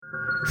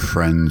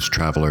friends,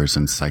 travelers,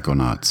 and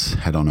psychonauts,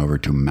 head on over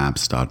to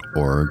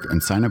LAPSS.org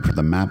and sign up for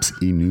the LAPSS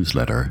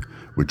e-newsletter,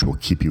 which will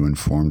keep you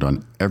informed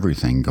on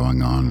everything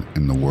going on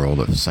in the world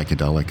of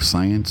psychedelic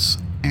science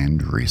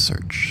and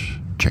research.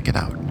 Check it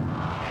out.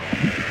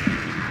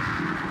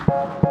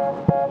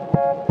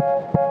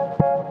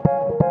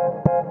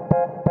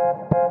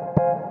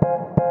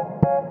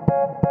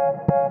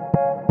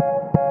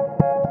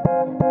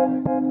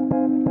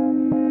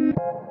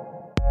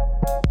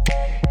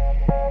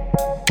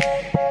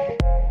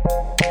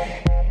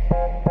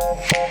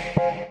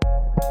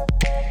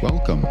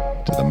 Welcome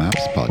to the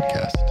LAPSS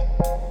podcast.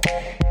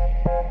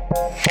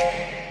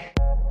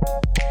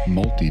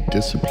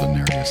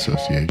 Multidisciplinary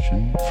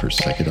Association for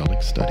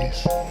Psychedelic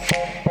Studies.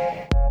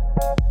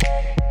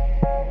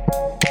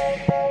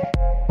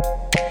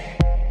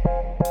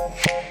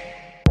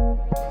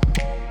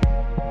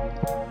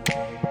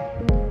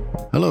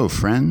 Hello,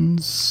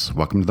 friends.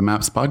 Welcome to the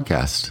LAPSS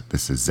podcast.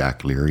 This is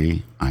Zach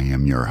Leary. I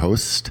am your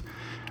host.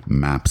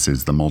 LAPSS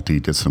is the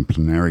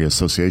Multidisciplinary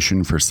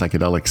Association for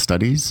Psychedelic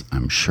Studies.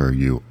 I'm sure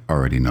you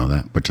already know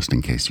that, but just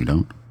in case you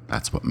don't,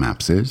 that's what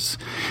LAPSS is.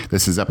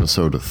 This is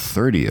episode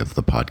 30 of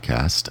the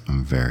podcast.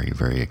 Very,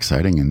 very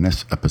exciting. And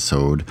this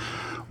episode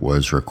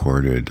was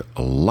recorded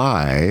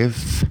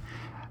live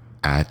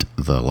at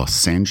the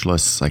Los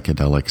Angeles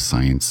Psychedelic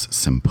Science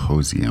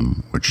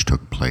Symposium, which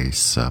took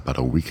place about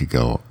a week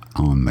ago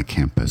on the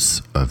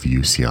campus of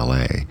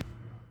UCLA.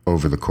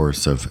 Over the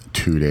course of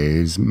 2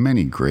 days,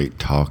 many great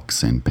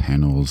talks and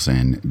panels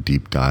and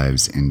deep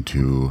dives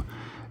into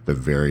the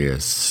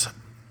various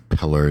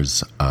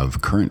pillars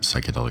of current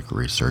psychedelic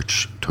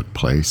research took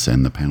place,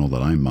 and the panel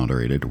that I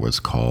moderated was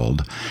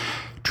called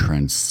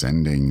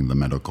Transcending the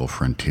Medical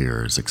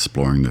Frontiers,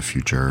 Exploring the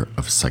Future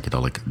of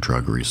Psychedelic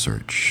Drug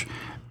Research.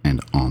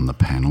 And on the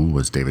panel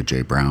was David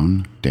J.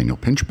 Brown, Daniel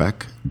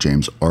Pinchbeck,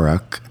 James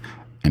Orrock,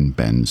 and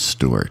Ben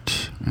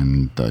Stewart.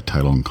 And the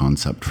title and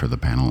concept for the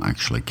panel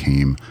actually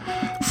came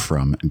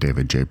from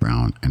David J.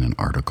 Brown in an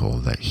article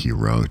that he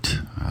wrote.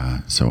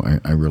 So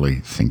I really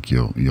think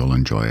you'll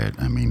enjoy it.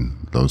 I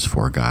mean, those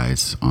four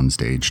guys on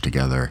stage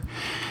together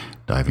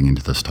diving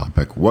into this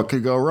topic. What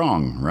could go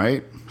wrong,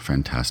 right?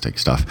 Fantastic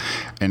stuff.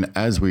 And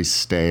as we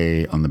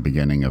stay on the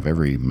beginning of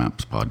every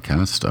LAPSS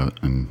podcast,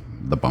 and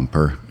the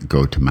bumper,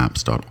 go to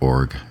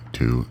LAPSS.org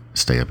to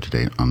stay up to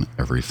date on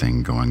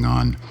everything going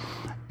on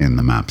in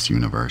the LAPSS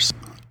universe.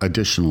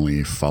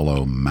 Additionally,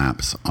 follow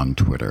LAPSS on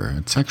Twitter.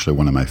 It's actually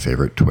one of my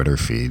favorite Twitter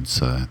feeds.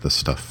 The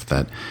stuff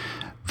that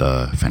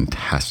the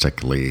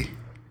fantastically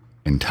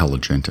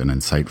intelligent and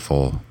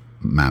insightful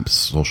LAPSS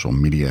social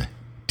media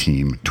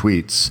team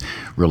tweets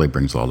really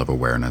brings a lot of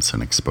awareness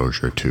and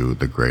exposure to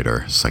the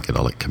greater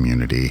psychedelic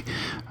community,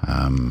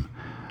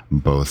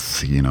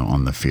 both,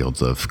 on the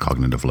fields of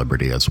cognitive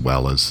liberty as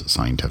well as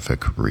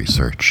scientific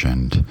research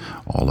and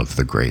all of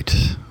the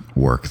great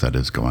work that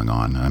is going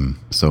on.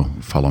 So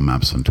follow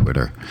LAPSS on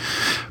Twitter.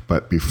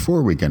 But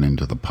before we get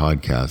into the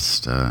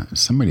podcast,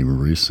 somebody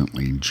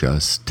recently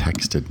just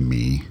texted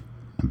me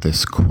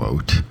this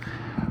quote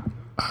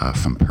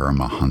from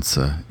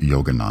Paramahansa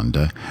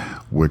Yogananda,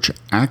 which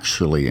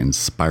actually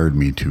inspired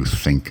me to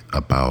think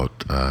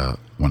about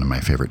one of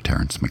my favorite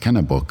Terence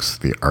McKenna books,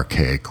 The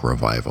Archaic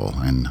Revival.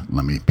 And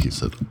let me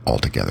piece it all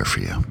together for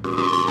you.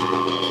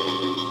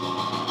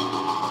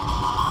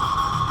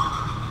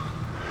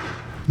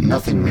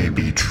 Nothing may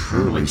be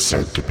truly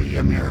said to be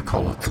a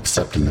miracle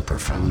except in the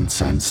profound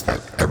sense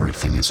that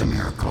everything is a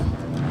miracle,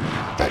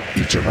 that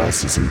each of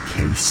us is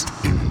encased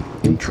in an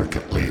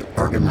intricately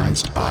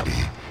organized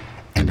body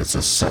and is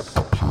a set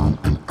upon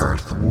an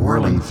earth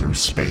whirling through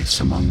space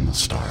among the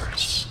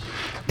stars.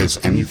 Is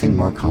anything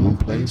more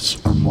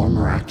commonplace or more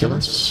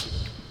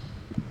miraculous?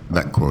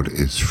 That quote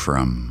is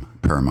from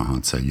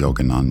Paramahansa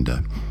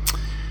Yogananda.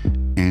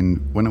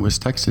 And when it was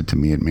texted to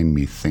me, it made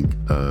me think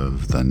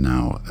of the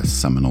now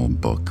seminal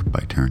book by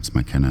Terence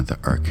McKenna, The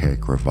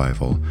Archaic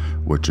Revival,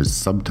 which is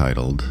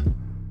subtitled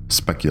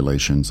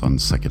Speculations on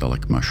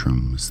Psychedelic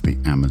Mushrooms, the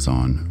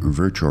Amazon,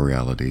 Virtual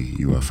Reality,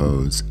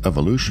 UFOs,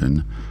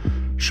 Evolution,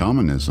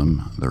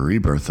 Shamanism, the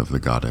Rebirth of the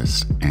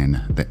Goddess,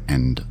 and the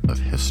End of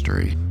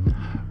History.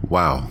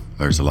 Wow,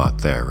 there's a lot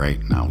there,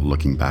 right? Now,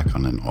 looking back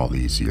on it all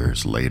these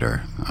years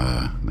later,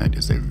 that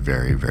is a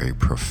very, very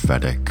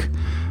prophetic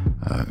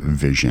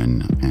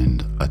vision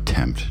and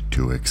attempt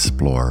to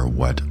explore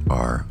what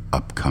our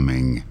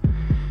upcoming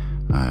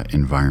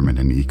environment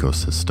and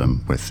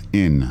ecosystem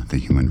within the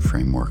human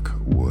framework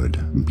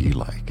would be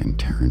like. And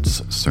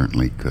Terence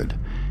certainly could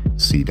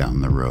see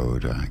down the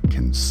road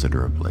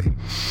considerably.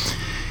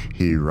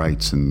 He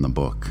writes in the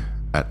book,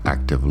 at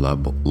active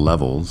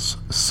levels,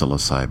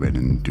 psilocybin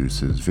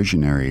induces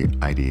visionary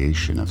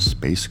ideation of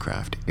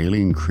spacecraft,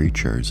 alien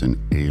creatures, and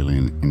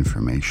alien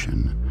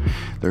information.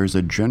 There is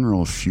a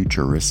general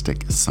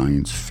futuristic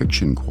science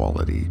fiction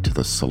quality to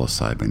the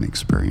psilocybin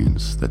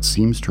experience that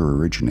seems to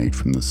originate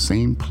from the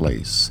same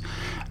place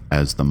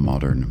as the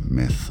modern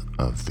myth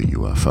of the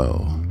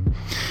UFO.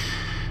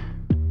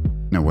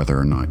 Now, whether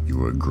or not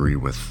you agree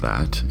with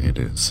that, it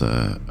is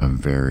a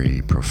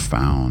very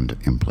profound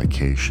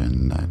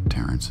implication that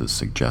Terence is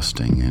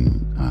suggesting.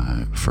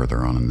 And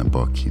further on in the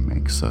book, he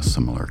makes a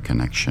similar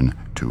connection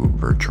to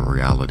virtual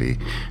reality.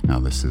 Now,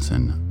 this is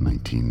in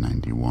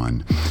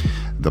 1991.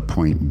 The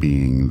point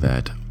being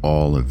that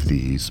all of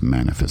these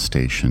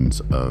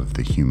manifestations of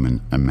the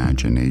human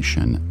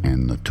imagination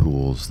and the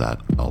tools that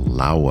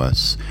allow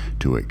us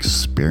to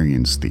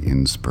experience the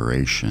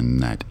inspiration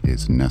that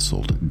is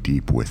nestled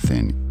deep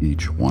within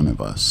each one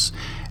of us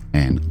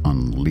and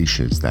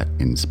unleashes that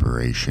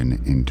inspiration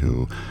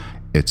into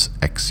its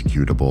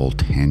executable,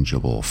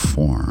 tangible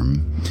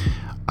form,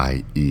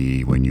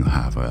 i.e., when you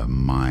have a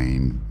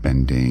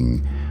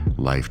mind-bending,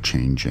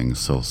 life-changing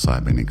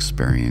psilocybin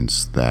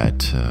experience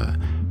that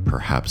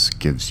perhaps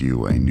gives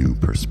you a new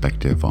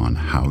perspective on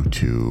how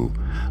to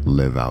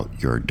live out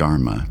your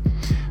dharma.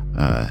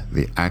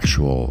 The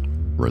actual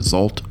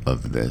result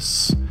of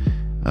this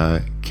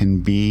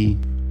can be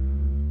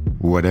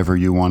whatever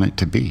you want it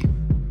to be.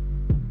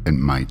 It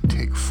might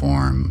take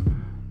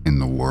form in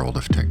the world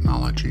of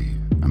technology.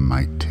 It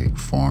might take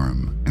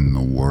form in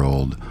the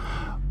world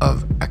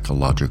of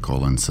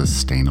ecological and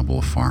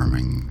sustainable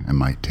farming. It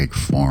might take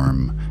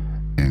form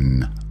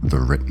in the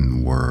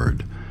written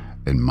word.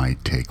 It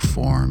might take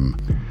form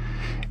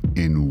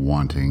in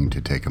wanting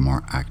to take a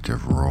more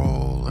active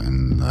role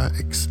in the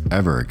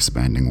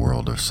ever-expanding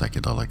world of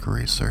psychedelic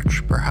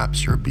research.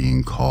 Perhaps you're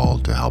being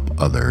called to help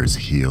others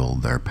heal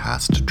their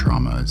past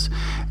traumas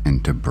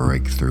and to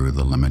break through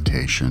the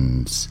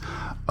limitations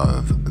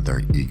of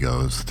their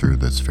egos through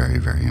this very,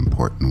 very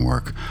important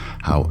work.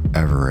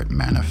 However it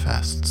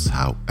manifests,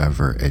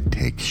 however it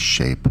takes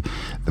shape,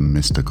 the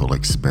mystical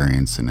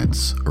experience and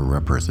its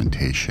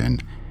representation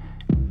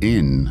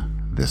in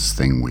this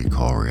thing we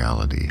call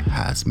reality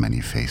has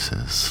many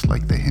faces.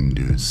 Like the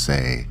Hindus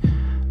say,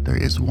 there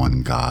is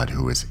one God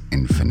who is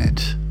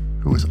infinite,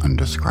 who is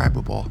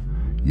undescribable,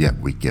 yet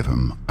we give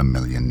him a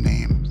million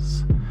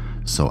names.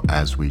 So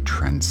as we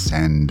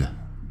transcend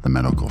the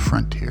medical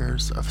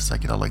frontiers of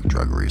psychedelic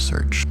drug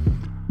research,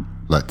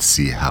 let's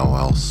see how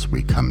else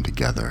we come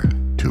together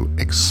to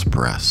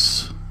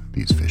express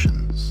these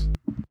visions.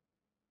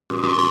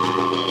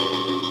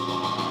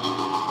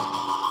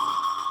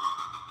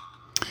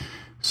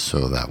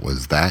 So that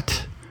was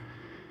that.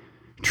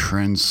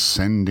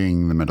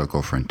 Transcending the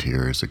medical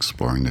frontiers,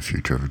 exploring the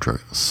future of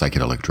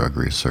psychedelic drug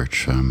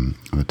research.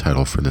 The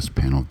title for this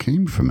panel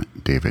came from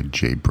David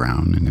J.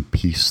 Brown in a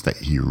piece that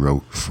he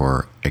wrote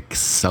for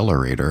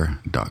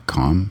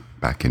Accelerator.com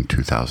back in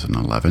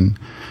 2011.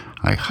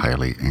 I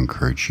highly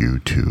encourage you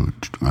to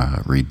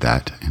read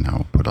that, and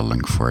I'll put a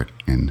link for it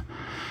in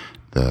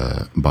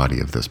the body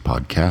of this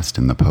podcast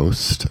in the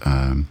post.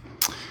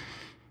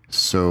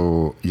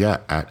 So, yeah,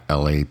 at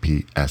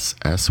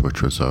LAPSS,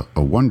 which was a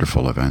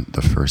wonderful event,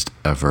 the first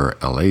ever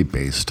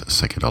LA-based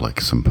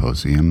psychedelic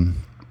symposium,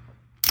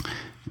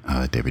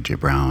 David J.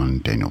 Brown,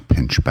 Daniel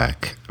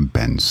Pinchbeck,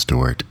 Ben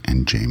Stewart,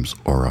 and James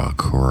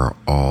Orrock, who are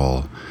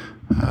all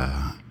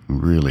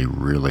really,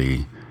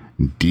 really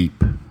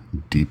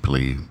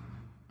deeply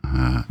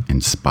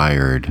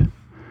inspired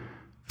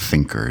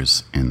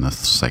thinkers in the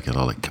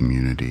psychedelic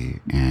community,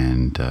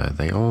 and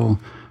they all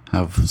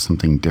have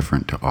something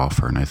different to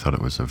offer, and I thought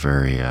it was a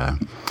very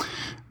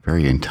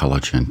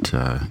intelligent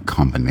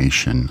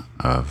combination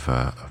of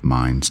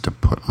minds to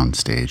put on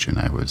stage, and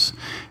I was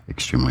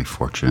extremely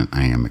fortunate.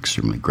 I am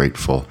extremely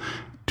grateful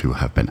to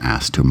have been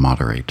asked to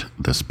moderate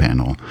this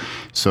panel.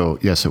 So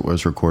yes, it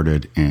was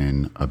recorded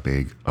in a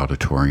big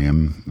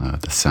auditorium.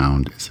 The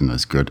sound isn't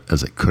as good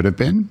as it could have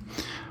been,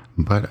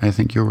 but I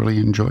think you'll really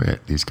enjoy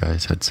it. These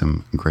guys had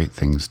some great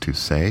things to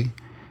say,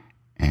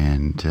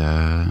 and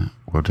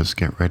we'll just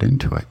get right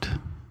into it.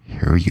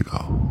 Here you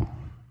go.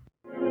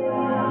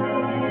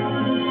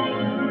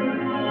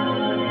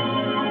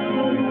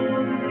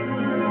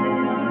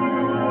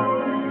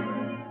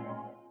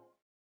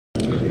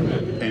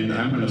 And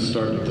I'm going to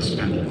start this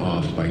panel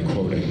off by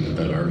quoting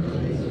that article.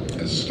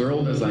 As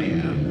thrilled as I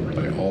am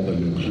by all the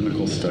new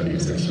clinical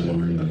studies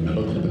exploring the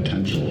medical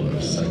potential of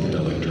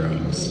psychedelic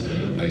drugs,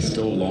 I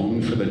still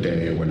long for the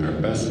day when our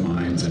best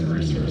minds and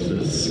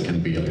resources can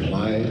be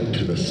applied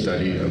to the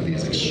study of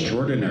these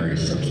extraordinary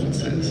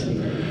substances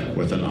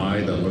with an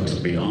eye that looks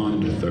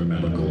beyond their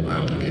medical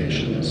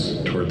applications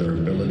toward their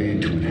ability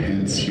to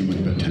enhance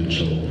human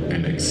potential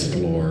and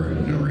explore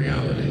new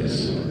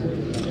realities.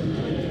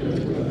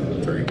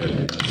 Very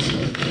good.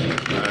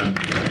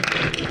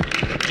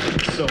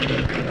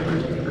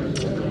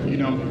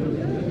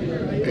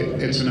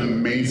 It's an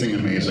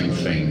amazing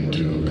thing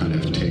to kind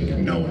of take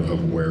note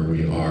of where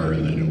we are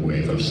in the new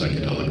wave of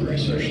psychedelic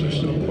research.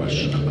 There's no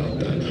question about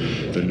that.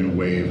 The new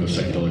wave of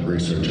psychedelic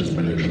research has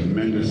been a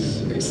tremendous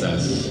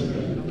success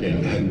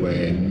in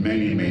headway in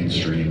many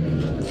mainstream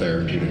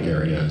therapeutic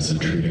areas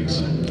and treating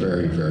some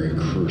very, very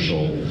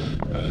crucial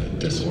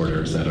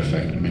disorders that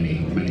affect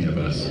many of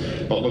us.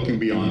 But looking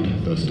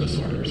beyond those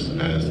disorders,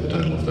 as the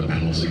title of the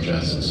panel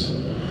suggests,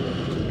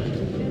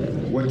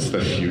 what's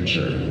the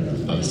future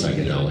of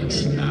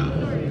psychedelics now?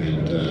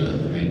 And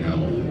I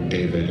know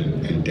David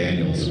and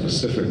Daniel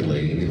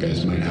specifically, you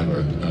guys might have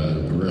a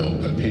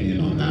real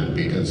opinion on that,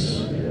 because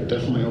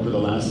definitely over the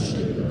last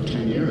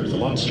 10 years, a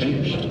lot's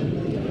changed.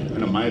 I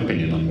know my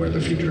opinion on where the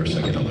future of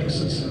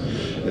psychedelics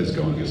is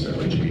going has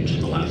certainly changed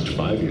in the last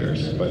 5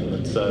 years, but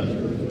let's start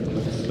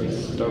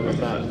with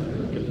that.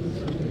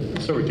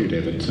 Start with you,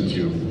 David, since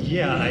you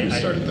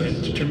started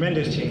this.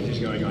 Tremendous changes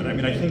going on. I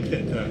mean, I think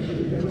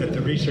that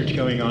the research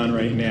going on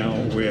right now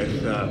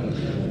with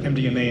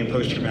MDMA and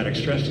post-traumatic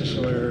stress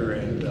disorder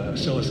and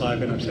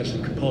psilocybin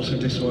obsessive compulsive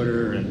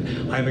disorder and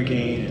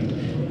ibogaine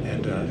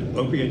and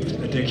opiate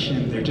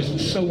addiction, they're just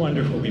so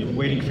wonderful. We've been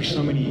waiting for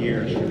so many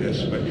years for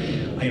this, but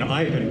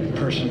I've been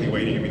personally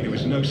waiting. I mean, there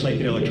was no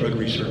psychedelic drug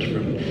research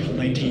from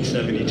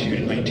 1972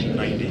 to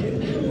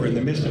 1990. We're in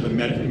the midst of a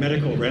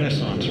medical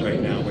renaissance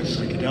right now with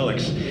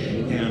psychedelics,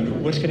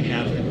 and what's going to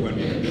happen when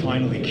we can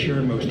finally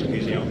cure most of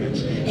these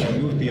ailments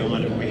and move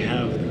beyond it? We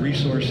have the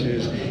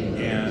resources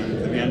and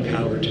the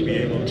manpower to be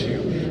able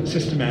to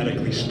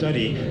systematically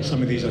study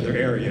some of these other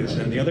areas.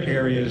 And the other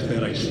areas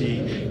that I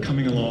see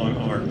coming along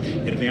are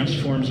advanced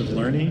forms of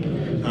learning,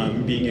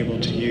 being able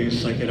to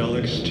use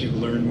psychedelics to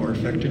learn more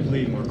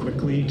effectively, more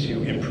quickly,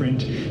 to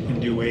imprint in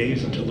new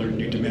ways and to learn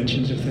new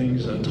dimensions of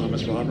things.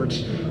 Thomas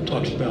Roberts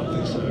talks about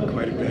this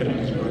quite a bit in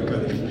his book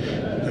of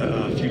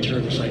The Future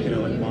of the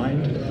Psychedelic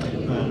Mind.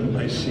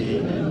 I see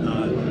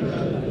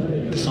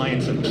the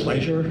science of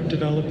pleasure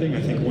developing.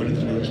 I think one of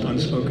the most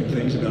unspoken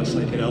things about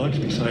psychedelics,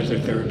 besides their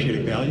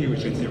therapeutic value,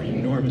 is that they're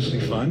enormously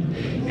fun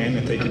and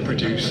that they can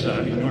produce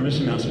enormous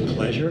amounts of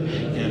pleasure.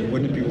 And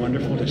wouldn't it be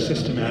wonderful to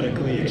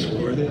systematically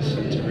explore this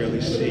and to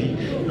really see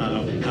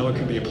how it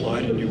can be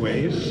applied in new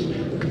ways,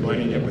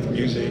 combining it with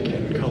music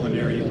and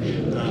culinary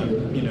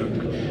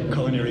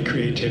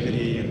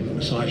creativity and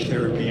massage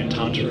therapy and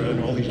tantra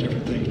and all these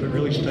different things, but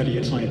really study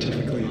it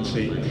scientifically and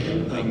see.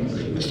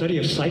 The study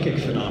of psychic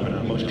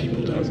phenomena, most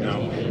people don't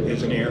know,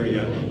 is an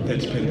area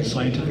that's been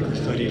scientifically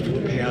studied for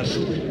the past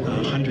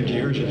 100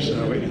 years or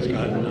so. It has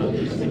gotten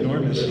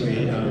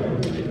enormously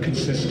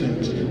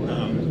consistent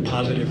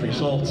positive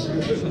results,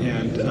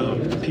 and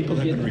people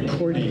have been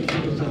reporting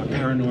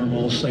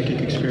paranormal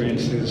psychic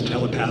experiences,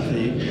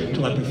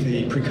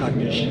 telepathy,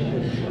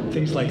 precognition,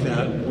 things like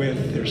that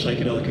with their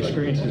psychedelic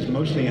experiences,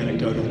 mostly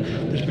anecdotal.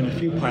 There's been a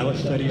few pilot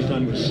studies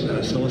done with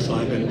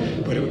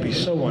psilocybin, but it would be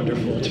so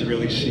wonderful to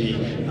really see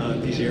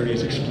these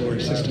areas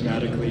explored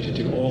systematically, to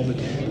do all the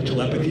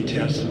telepathy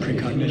tests and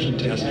precognition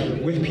tests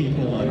with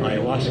people on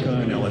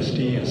ayahuasca and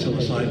LSD and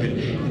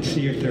psilocybin, and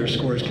see if their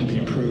scores can be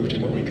improved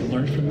and what we can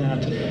learn from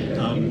that.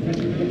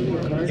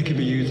 It can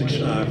be used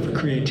for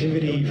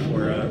creativity,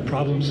 for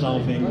problem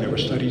solving. There were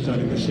studies done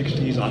in the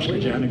 60s. Oscar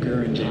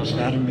Janiger and James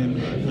Fadiman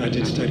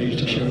did studies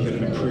to show that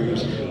it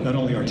improves not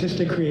only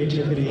artistic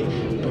creativity,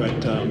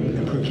 but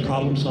improves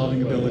problem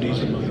solving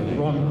abilities among a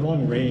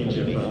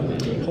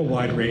whole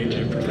wide range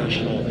of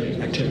professional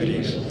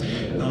activities.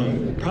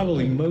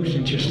 Probably most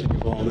interesting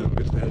of all, though,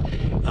 is that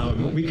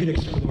we could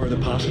explore the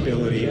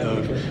possibility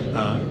of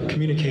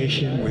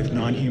communication with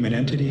non-human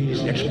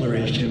entities,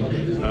 exploration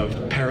of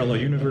parallel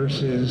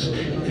universes,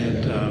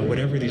 and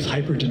whatever these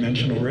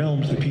hyperdimensional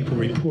realms that people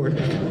report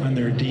on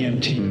their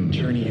DMT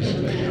journeys.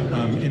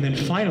 And then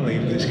finally,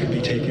 this could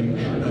be taken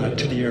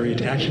to the area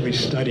to actually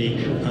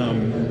study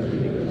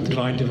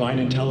divine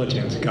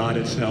intelligence, God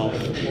itself.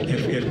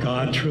 If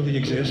God truly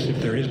exists,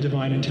 if there is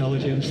divine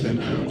intelligence,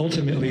 then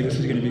ultimately this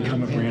is going to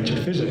become a branch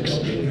of physics,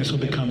 and this will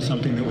become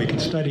something that we can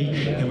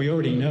study. And we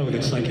already know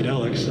that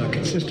psychedelics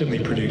consistently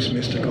produce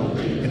mystical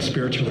and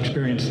spiritual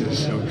experiences,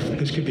 so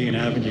this could be an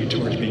avenue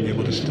towards being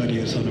able to study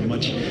this on a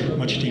much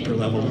deeper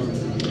level.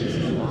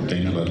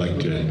 Daniel, I'd like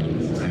to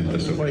hand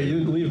this over. Well, you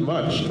didn't leave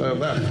much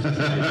left.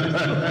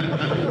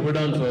 We're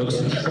done, folks.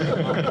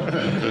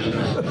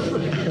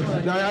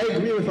 No, I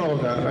agree with all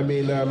of that. I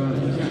mean, I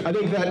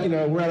think that,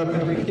 we're at a,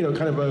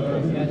 kind of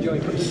a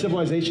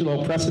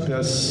civilizational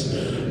precipice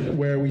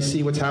where we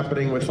see what's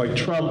happening with like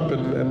Trump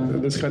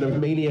and this kind of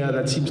mania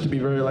that seems to be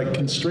very like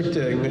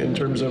constricting in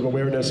terms of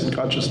awareness and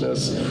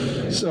consciousness.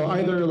 So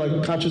either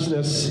like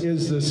consciousness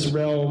is this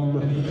realm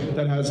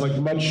that has like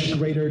much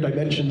greater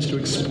dimensions to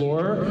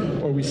explore,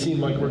 or we seem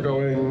like we're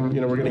going,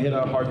 we're going to hit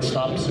a hard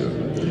stop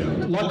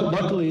soon.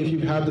 Luckily, if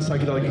you've had the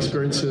psychedelic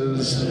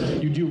experiences,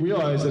 you do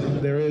realize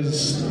that there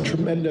is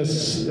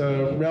tremendous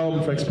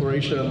realm for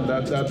exploration,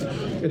 that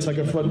it's like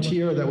a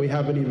frontier that we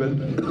haven't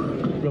even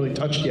really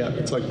touched yet.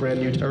 It's like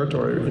brand new territory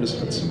in a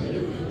sense.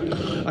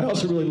 I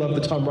also really love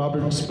the Tom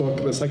Roberts book,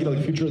 The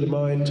Psychedelic Future of the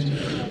Mind.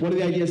 One of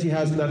the ideas he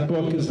has in that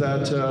book is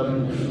that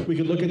we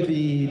could look at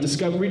the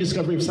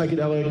rediscovery of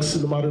psychedelics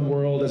in the modern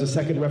world as a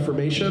second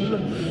Reformation.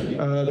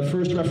 The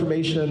first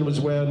Reformation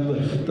was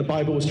when the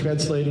Bible was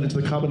translated into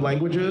the common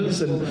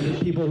languages, and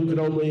people who could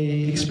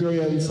only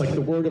experience like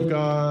the Word of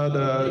God,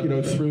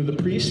 through the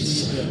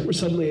priests, were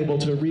suddenly able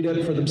to read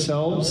it for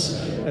themselves.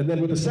 And then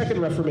with the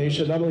second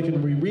Reformation, not only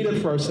can we read it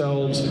for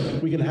ourselves,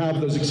 we can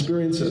have those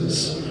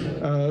experiences.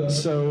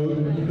 So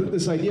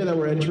this idea that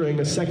we're entering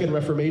a second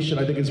reformation,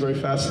 I think, is very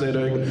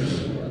fascinating.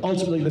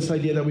 Ultimately, this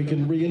idea that we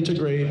can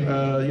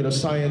reintegrate,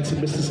 science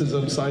and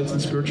mysticism, science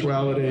and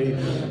spirituality,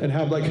 and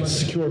have like a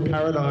secure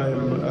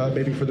paradigm,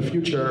 maybe for the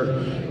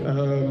future.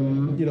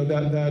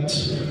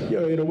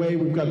 In a way,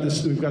 we've got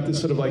this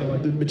sort of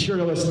like the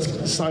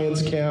materialist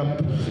science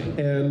camp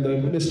and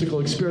the mystical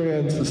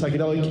experience, the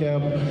psychedelic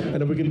camp,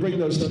 and if we can bring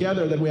those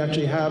together, then we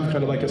actually have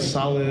kind of like a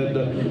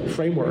solid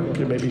framework,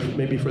 and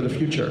maybe for the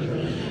future.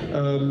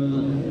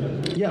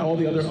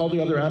 All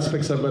the other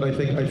aspects of it,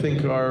 I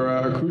think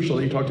are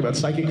crucial. You talked about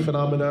psychic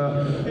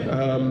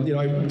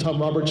phenomena.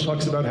 Tom Roberts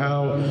talks about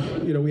how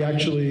we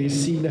actually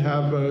seem to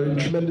have a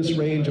tremendous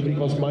range of what he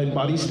calls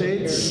mind-body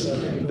states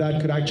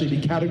that could actually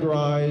be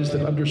categorized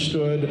and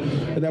understood,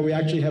 and that we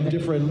actually have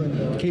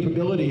different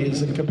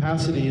capabilities and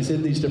capacities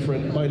in these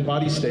different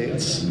mind-body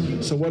states.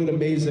 So what an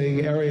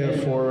amazing area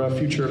for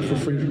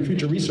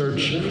future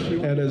research.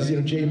 And as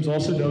James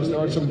also knows, there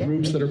are some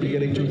groups that are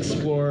beginning to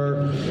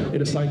explore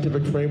in a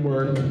scientific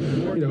framework.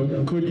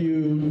 Could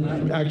you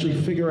actually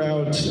figure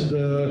out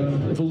the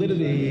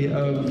validity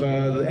of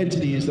the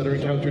entities that are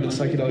encountered in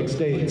psychedelic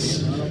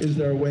states? Is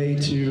there a way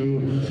to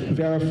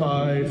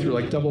verify through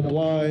like double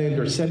blind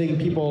or sending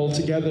people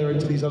together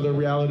into these other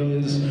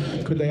realities?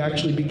 Could they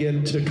actually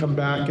begin to come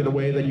back in a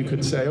way that you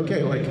could say,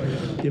 okay,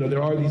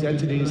 there are these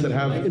entities that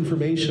have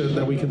information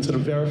that we can sort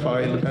of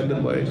verify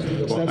independently.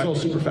 So that's all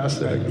super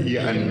fascinating.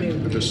 Yeah,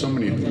 and there's so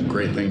many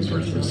great things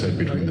were said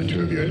between the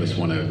two of you. I just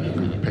want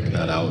to pick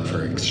that out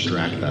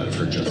extract that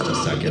for just a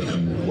second,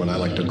 and what I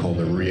like to call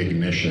the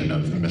reignition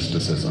of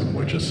mysticism,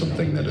 which is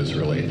something that is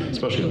really,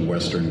 especially in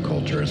Western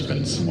culture, has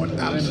been somewhat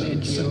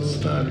absent since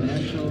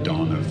the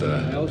dawn of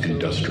the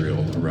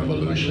Industrial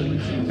Revolution.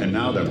 And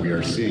now that we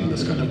are seeing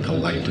this kind of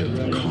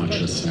collective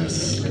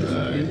consciousness,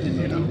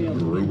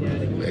 group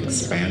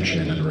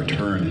expansion and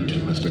return into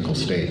mystical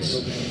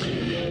states,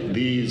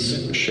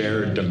 these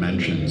shared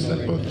dimensions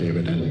that both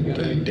David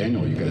and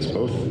Daniel, you guys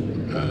both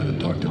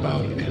talked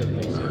about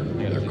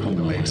and are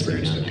commonly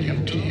experienced at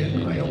DMT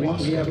and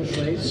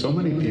ayahuasca. So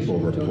many people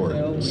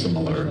report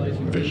similar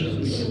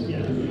visions,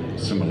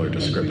 similar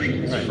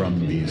descriptions from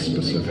these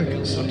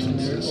specific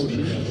substances.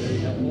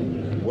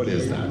 What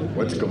is that?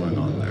 What's going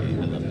on there?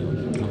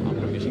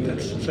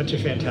 That's such a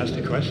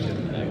fantastic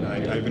question.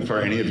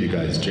 For any of you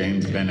guys,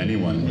 James, Ben,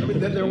 anyone?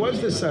 There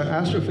was this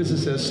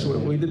astrophysicist.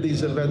 We did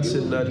these events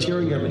in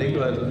Thüringen in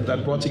England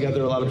that brought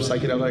together a lot of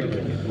psychedelic,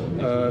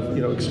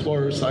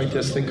 explorers,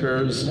 scientists,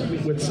 thinkers,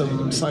 with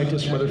some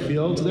scientists from other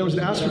fields. And there was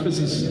an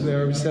astrophysicist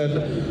there who said,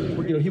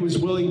 he was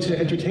willing to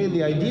entertain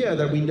the idea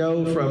that we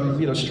know from,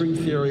 string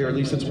theory, or at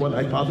least it's one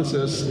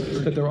hypothesis,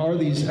 that there are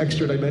these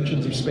extra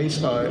dimensions of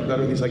space-time that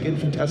are these like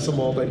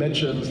infinitesimal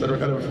dimensions that are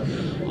kind of,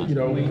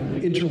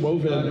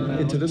 interwoven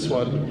into this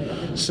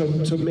one. So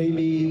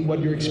maybe what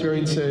you're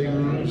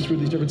experiencing through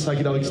these different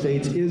psychedelic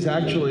states is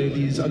actually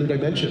these other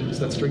dimensions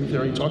that string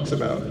theory talks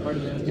about.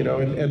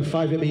 And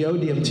 5-MeO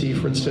DMT,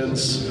 for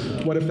instance,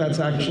 what if that's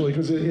actually,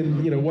 because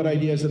one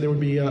idea is that there would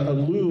be a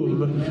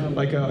loom,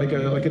 like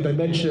a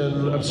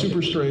dimension of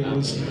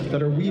superstrings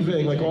that are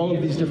weaving like all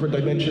of these different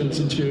dimensions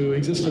into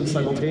existence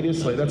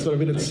simultaneously. That's sort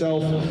of in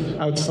itself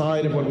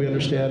outside of what we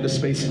understand as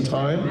space and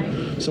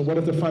time. So what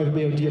if the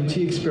 5-MeO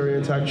DMT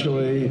experience actually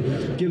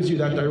gives you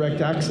that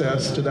direct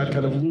access to that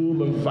kind of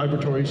loom of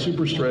vibratory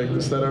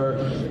superstrings that are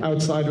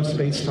outside of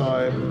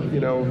space-time,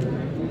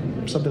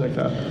 something like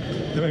that.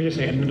 Let me just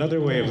say, another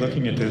way of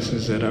looking at this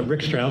is that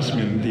Rick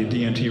Strausman, the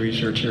DMT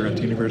researcher at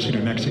the University of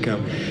New Mexico,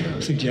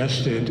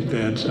 suggested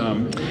that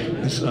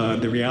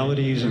the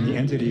realities and the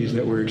entities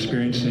that we're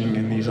experiencing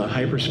in these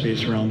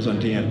hyperspace realms on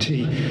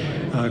DMT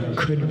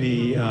could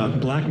be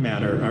dark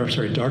matter or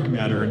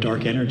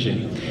dark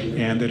energy,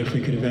 and that if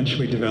we could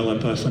eventually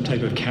develop some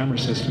type of camera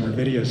system or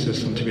video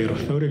system to be able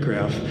to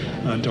photograph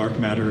dark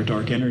matter or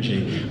dark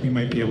energy, we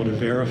might be able to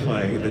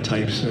verify the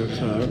types of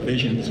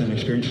visions and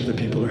experiences that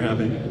people are having.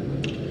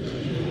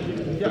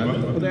 Yeah,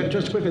 well,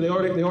 just quickly, they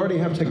already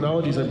have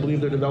technologies, I believe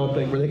they're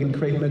developing, where they can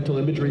create mental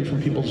imagery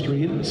from people's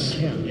dreams.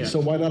 Yeah.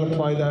 So why not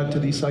apply that to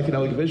these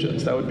psychedelic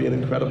visions? That would be an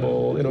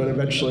incredible, and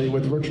eventually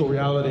with virtual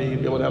reality,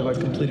 be able to have like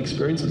complete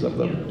experiences of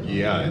them.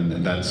 Yeah, and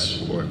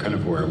that's kind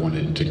of where I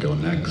wanted to go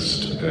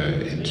next,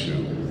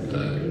 into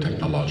the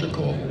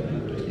technological,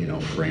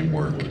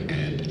 framework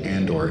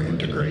and/or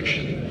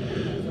integration.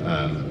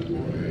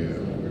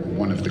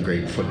 One of the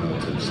great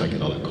footnotes in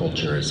psychedelic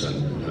culture is, I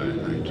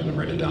didn't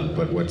write it down,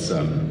 but what's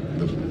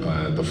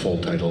the full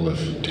title of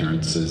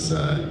Terence's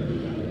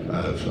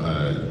of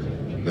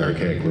the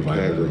Archaic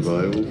Revival?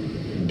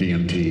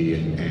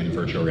 DMT and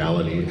virtual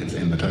reality. It's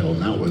in the title,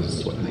 and that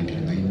was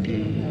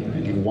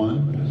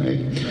 1991,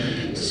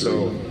 right?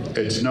 So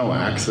it's no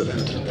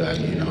accident that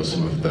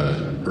some of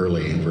the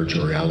early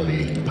virtual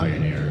reality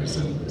pioneers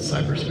and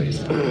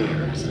cyberspace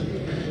pioneers, and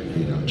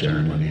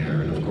Jaron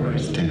Lanier, and of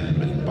course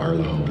Tim and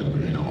Barlow,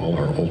 and all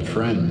our old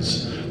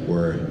friends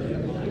were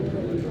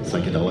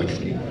psychedelic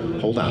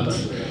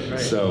holdouts. Right.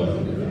 So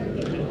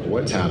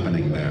what's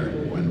happening there?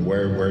 And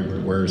where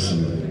are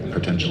some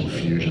potential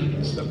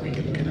fusions that we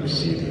can kind of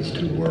see these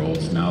two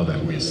worlds now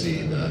that we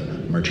see the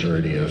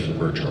maturity of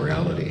virtual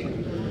reality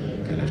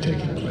kind of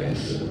taking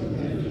place?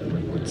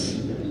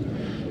 What's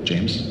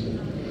James?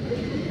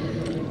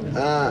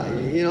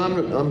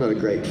 I'm not a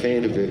great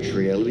fan of virtual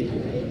reality,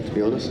 to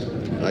be honest.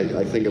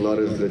 I think a lot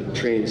of the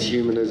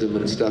transhumanism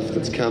and stuff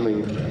that's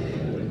coming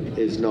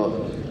is not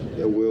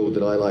a world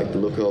that I like the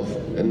look of.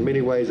 In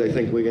many ways, I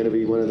think we're going to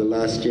be one of the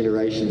last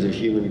generations of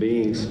human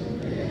beings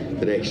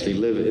that actually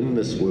live in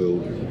this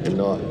world and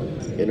not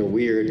in a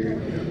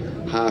weird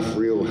half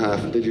real,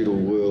 half digital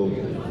world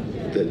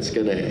that's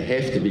going to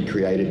have to be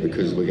created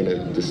because we're going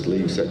to just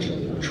leave such a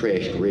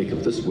trashed wreck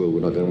of this world.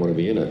 We're not going to want to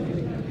be in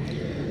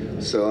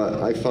it.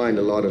 So I find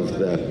a lot of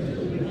the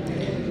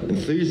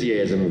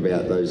enthusiasm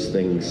about those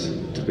things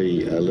to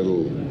be a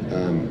little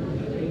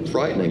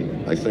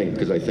frightening, I think,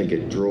 because I think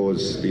it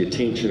draws the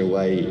attention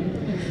away.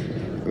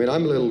 I mean,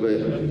 I'm a little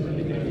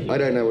bit, I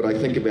don't know what I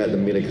think about the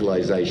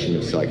medicalization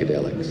of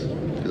psychedelics,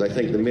 because I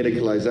think the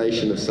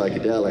medicalization of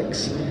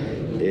psychedelics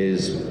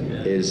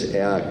is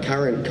our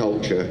current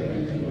culture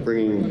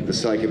bringing the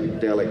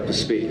psychedelic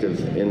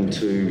perspective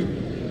into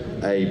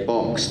a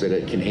box that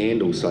it can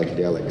handle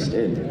psychedelics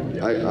in.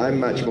 I'm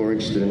much more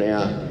interested in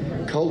our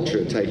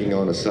culture taking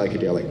on a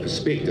psychedelic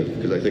perspective,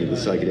 because I think the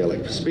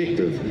psychedelic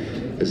perspective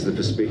is the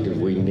perspective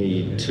we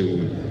need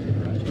to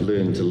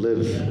learn to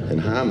live in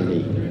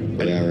harmony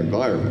with our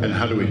environment. And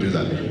how do we do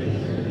that?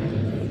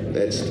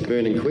 That's the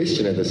burning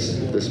question at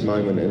this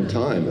moment in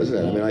time, isn't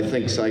it? I mean, I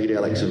think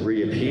psychedelics have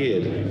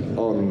reappeared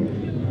on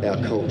our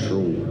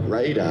cultural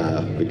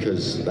radar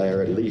because they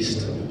are at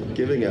least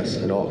giving us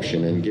an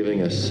option and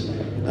giving us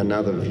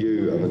another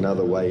view of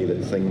another way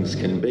that things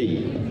can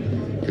be.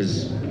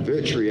 Because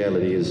virtual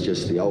reality is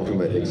just the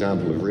ultimate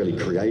example of really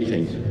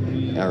creating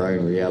our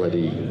own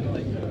reality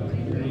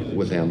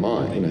with our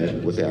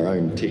mind, with our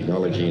own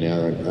technology and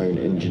our own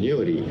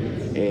ingenuity.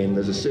 And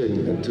to a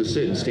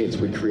certain extent,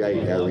 we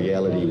create our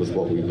reality with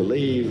what we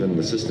believe and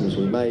the systems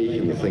we make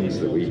and the things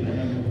that we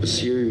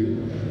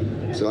pursue.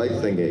 So I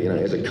think,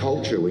 as a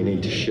culture, we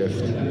need to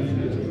shift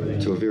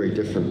to a very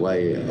different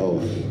way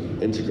of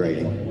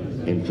integrating.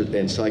 And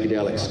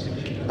psychedelics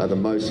are the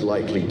most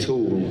likely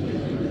tool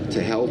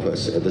to help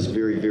us at this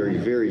very, very,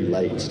 very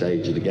late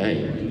stage of the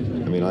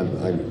game. I mean,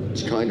 I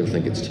kind of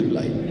think it's too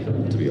late,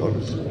 to be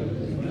honest.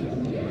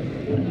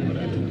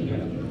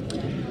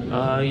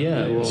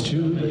 It's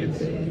too late.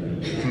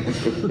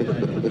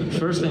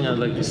 First thing I'd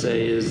like to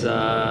say is,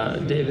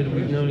 David,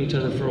 we've known each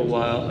other for a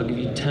while. I'll give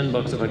you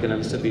 $10 if I can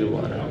have a sip of your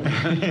water.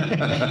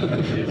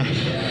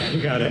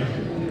 You got it.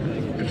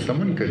 If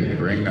someone could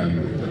bring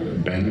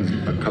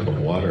Ben a cup of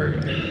water,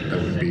 that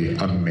would be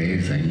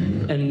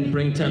amazing. And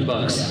bring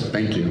 $10.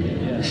 Thank you.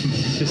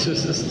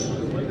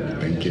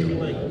 Thank you.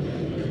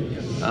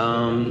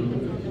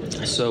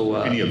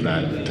 Any of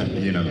that,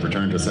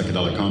 return to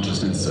psychedelic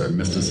consciousness, or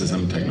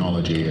mysticism,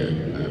 technology,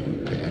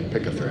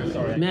 pick a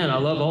thread. Man, I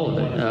love all of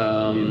it.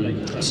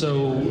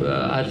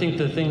 I think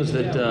the things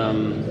that,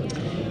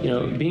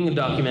 being a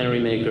documentary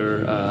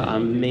maker,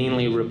 I'm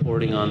mainly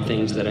reporting on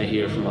things that I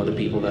hear from other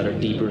people that are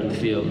deeper in the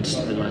fields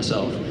than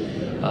myself.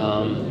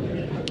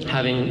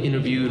 Having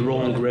interviewed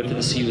Roland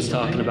Griffiths, he was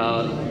talking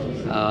about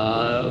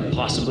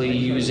possibly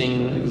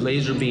using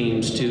laser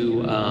beams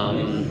to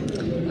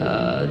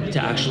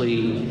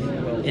actually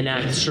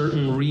enact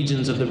certain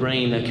regions of the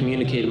brain that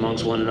communicate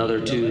amongst one another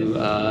to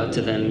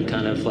then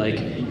kind of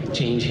like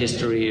change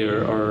history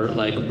or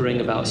like bring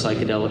about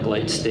psychedelic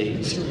light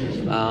states.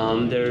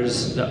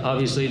 There's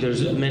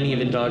many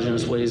of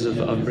endogenous ways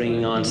of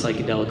bringing on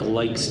psychedelic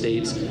like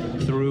states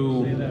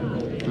through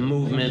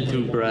movement,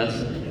 through breath.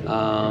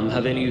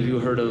 Have any of you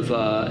heard of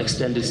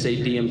extended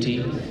state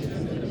DMT?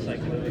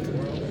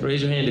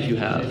 Raise your hand if you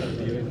have.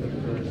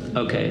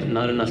 Okay,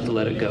 not enough to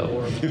let it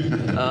go.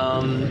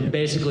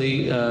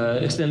 Basically,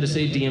 extended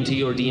state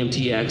DMT or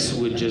DMTX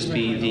would just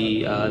be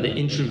the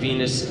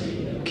intravenous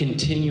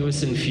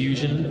continuous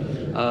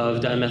infusion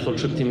of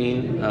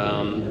dimethyltryptamine.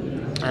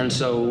 And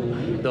so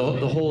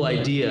the whole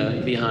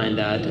idea behind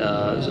that,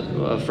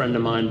 a friend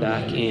of mine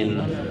back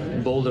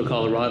in Boulder,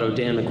 Colorado,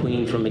 Dan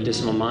McQueen from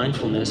Medicinal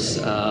Mindfulness,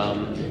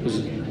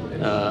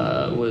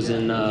 was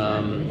in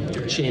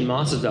Shane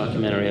Moss's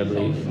documentary, I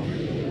believe.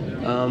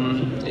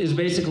 Is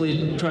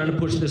basically trying to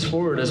push this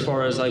forward as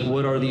far as like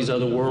what are these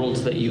other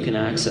worlds that you can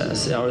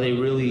access? Are they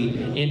really?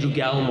 Andrew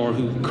Gallimore,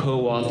 who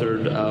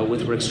co-authored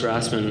with Rick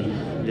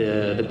Strassman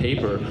the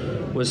paper,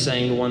 was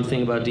saying the one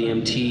thing about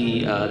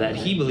DMT that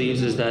he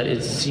believes is that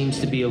it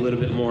seems to be a little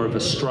bit more of a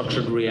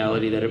structured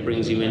reality that it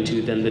brings you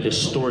into than the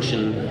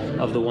distortion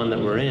of the one that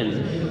we're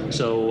in.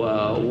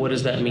 So what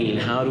does that mean?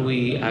 How do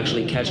we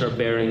actually catch our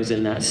bearings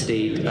in that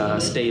state,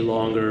 stay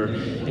longer,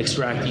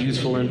 extract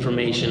useful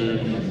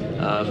information?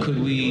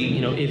 Could we,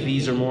 if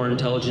these are more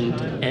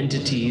intelligent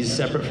entities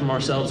separate from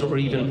ourselves or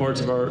even parts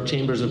of our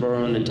chambers of our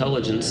own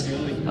intelligence,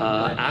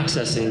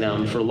 accessing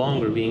them for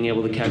longer, being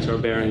able to catch our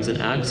bearings and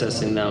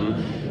accessing them,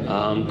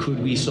 could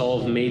we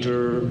solve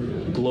major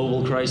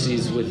global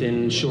crises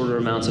within shorter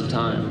amounts of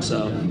time?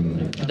 So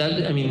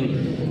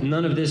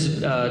None of this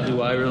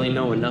do I really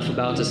know enough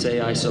about to say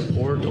I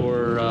support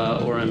or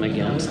I'm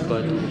against.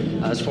 But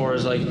as far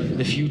as like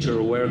the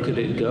future, where could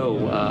it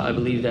go? I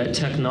believe that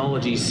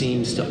technology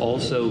seems to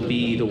also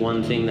be the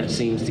one thing that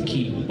seems to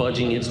keep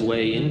budging its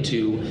way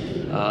into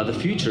the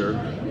future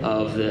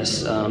of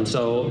this.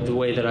 So the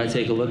way that I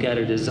take a look at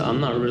it is,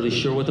 I'm not really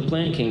sure what the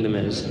plant kingdom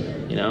is.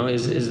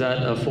 Is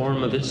that a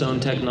form of its own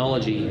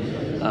technology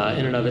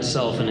in and of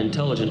itself, an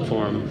intelligent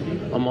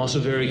form? I'm also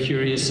very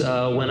curious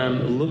when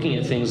I'm looking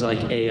at things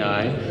like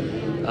AI,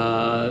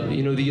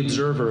 the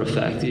observer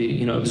effect,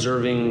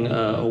 observing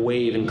a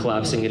wave and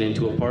collapsing it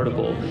into a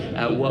particle.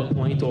 At what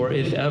point, or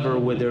if ever,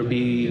 would there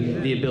be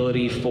the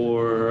ability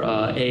for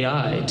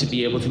AI to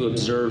be able to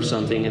observe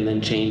something and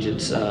then change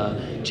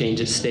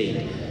its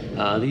state?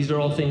 These are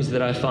all things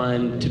that I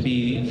find to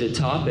be the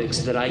topics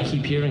that I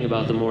keep hearing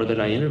about the more that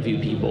I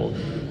interview people.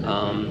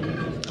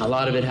 A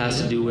lot of it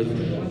has to do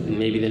with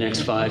maybe the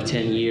next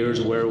 5-10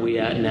 years. Where are we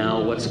at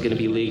now? What's going to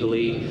be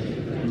legally?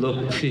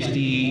 Look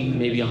 50,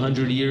 maybe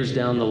 100 years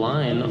down the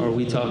line, are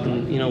we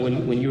talking,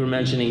 when you were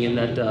mentioning in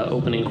that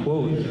opening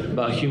quote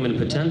about human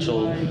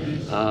potential,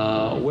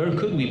 where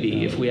could we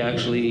be if we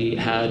actually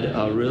had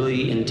a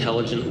really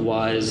intelligent,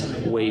 wise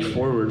way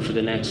forward for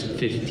the next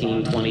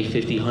 15, 20,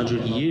 50,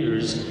 100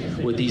 years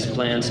with these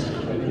plants?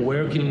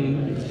 Where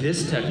can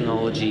this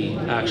technology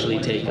actually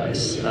take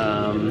us?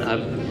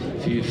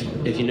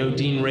 If you know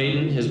Dean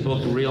Radin, his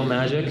book Real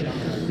Magic,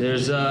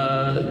 there's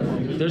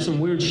some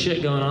weird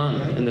shit going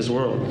on in this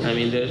world.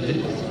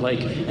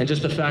 And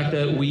just the fact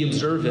that we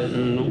observe it,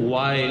 and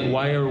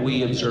why are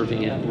we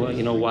observing it?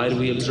 Well, why do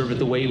we observe it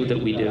the way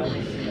that we do?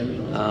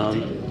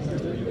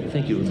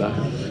 Thank you,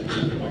 Rebecca.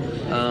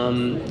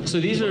 So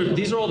these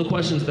are all the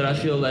questions that I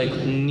feel like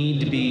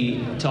need to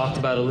be talked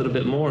about a little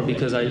bit more,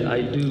 because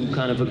I do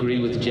kind of agree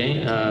with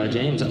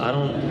James. I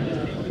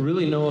don't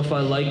really know if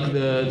I like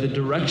the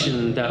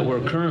direction that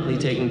we're currently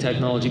taking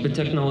technology, but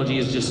technology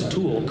is just a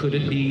tool. Could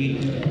it be,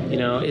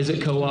 is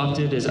it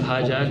co-opted? Is it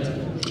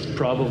hijacked?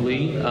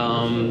 Probably.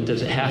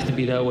 Does it have to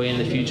be that way in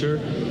the future?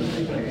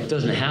 It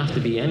doesn't have to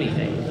be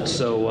anything.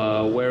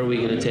 So where are we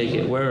going to take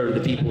it? Where are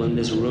the people in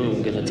this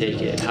room going to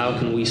take it? How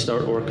can we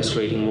start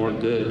orchestrating more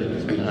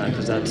good?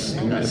 Because that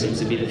seems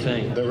to be the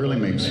thing. That really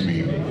makes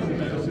me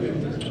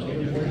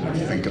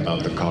think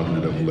about the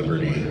cognitive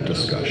liberty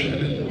discussion.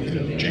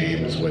 And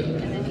James, what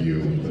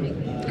you,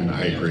 and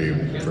I agree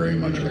very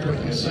much with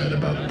what you said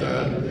about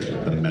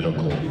the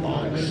medical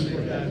box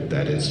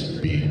that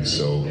is being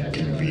so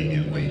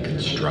conveniently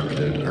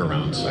constructed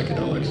around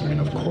psychedelics.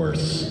 Of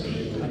course,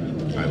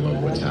 I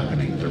love what's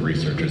happening. The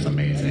research is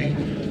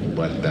amazing,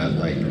 but that,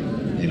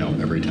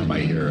 every time I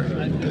hear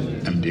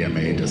the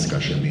MDMA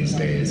discussion these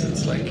days,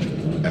 it's like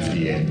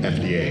FDA,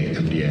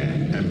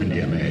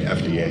 MDMA,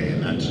 FDA,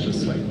 and that's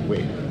just like,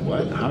 wait,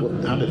 what?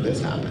 How did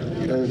this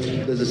happen?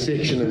 There's a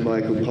section in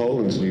Michael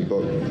Pollan's new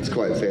book, it's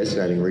quite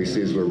fascinating, where he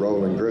says we're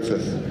Roland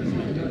Griffith,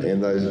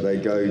 and they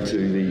go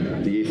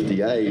to the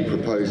FDA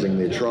proposing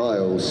their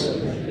trials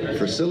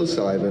for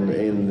psilocybin,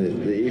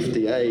 and the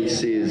FDA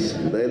says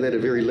they had a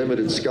very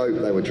limited scope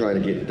they were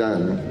trying to get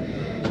done.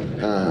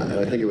 And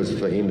I think it was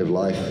for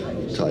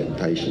end-of-life type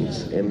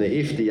patients. And the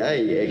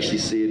FDA actually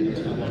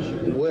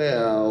said,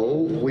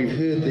 well, we've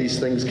heard these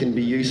things can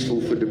be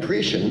useful for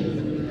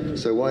depression,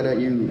 so why don't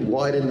you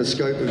widen the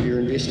scope of your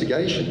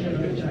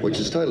investigation? Which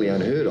is totally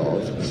unheard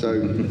of. So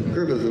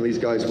Griffith and these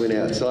guys went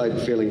outside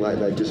feeling like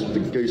they're just the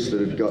goose that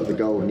had got the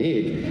golden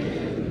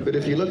egg. But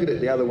if you look at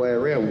it the other way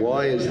around,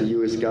 why is the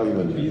US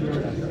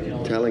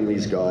government telling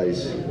these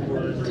guys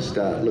to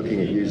start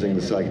looking at using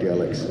the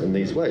psychedelics in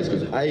these ways?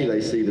 Because A,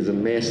 they see there's a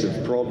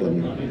massive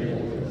problem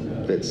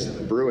that's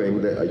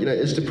brewing. That,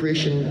 is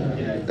depression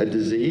a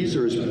disease,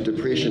 or is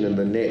depression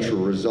the natural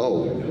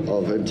result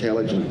of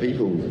intelligent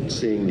people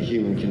seeing the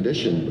human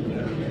condition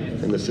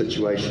and the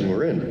situation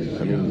we're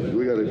in?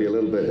 We've got to be a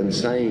little bit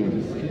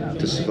insane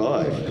to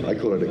survive. I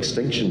call it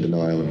extinction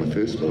denial in my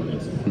first book.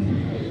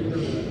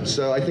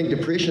 So I think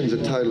depression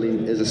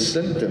is a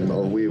symptom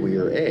of where we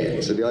are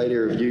at. So the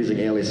idea of using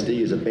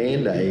LSD as a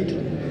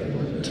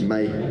band-aid to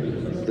make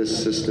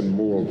this system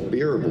more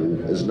bearable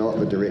is not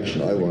the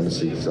direction I want to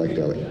see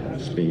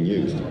psychedelics being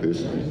used,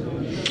 personally.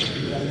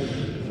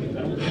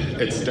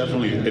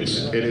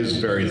 It is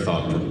very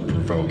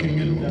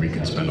thought-provoking, and we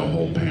could spend a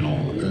whole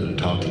panel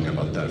talking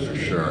about that for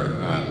sure.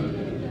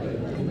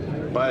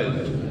 But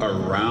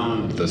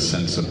around the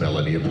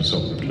sensibility of,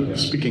 so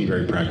speaking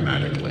very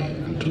pragmatically,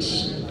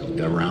 just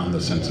around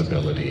the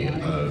sensibility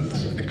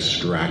of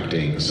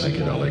extracting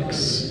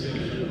psychedelics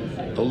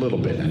a little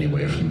bit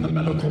anyway from the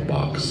medical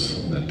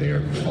box that they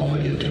are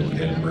falling into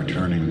and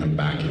returning them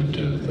back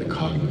into the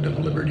cognitive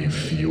liberty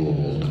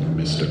fueled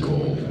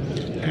mystical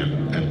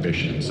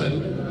ambitions that,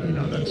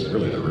 that's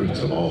really the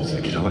roots of all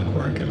psychedelic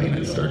work.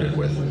 It started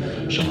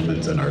with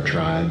shamans in our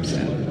tribes,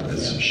 and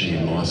as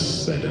Shane Moss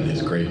said in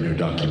his great new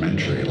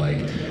documentary,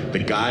 the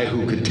guy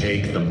who could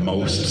take the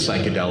most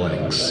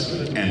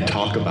psychedelics and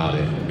talk about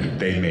it,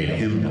 they made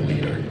him the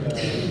leader.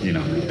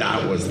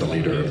 that was the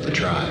leader of the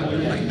tribe.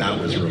 Like, that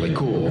was really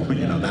cool.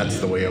 That's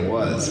the way it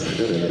was.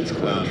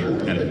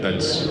 And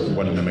that's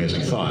what an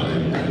amazing thought.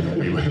 And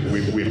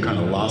we've kind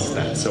of lost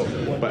that. So,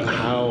 but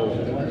how?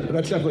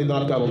 That's definitely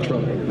not Donald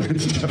Trump.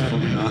 It's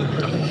definitely not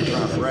Donald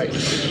Trump, right?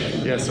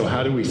 Yeah. So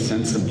how do we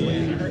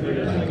sensibly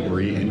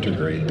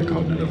reintegrate the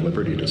cognitive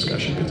liberty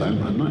discussion? Because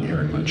I'm not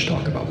hearing much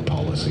talk about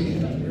policy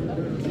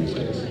these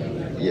days.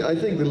 Yeah, I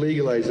think the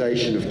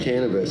legalization of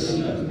cannabis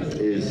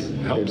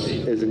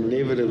is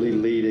inevitably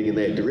leading in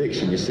that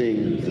direction. You're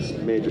seeing this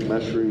magic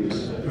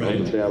mushrooms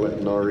on the ballot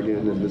in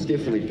Oregon, and there's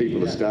definitely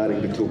people are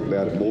starting to talk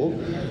about it more.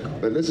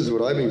 But this is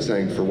what I've been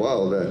saying for a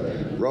while,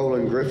 that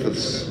Roland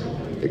Griffith's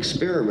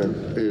experiment,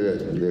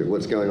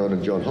 what's going on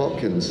in Johns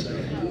Hopkins,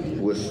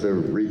 with the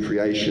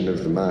recreation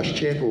of the Marsh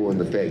Chapel and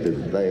the fact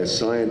that they are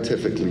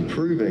scientifically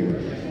proving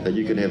that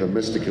you can have a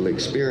mystical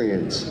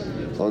experience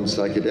on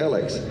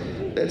psychedelics,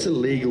 that's a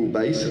legal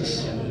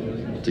basis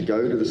to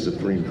go to the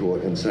Supreme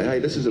Court and say, hey,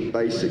 this is a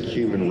basic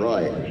human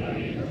right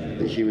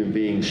that human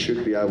beings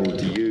should be able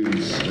to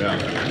use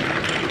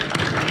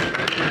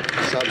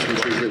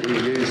substances that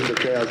we've used for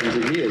thousands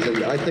of years.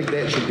 And I think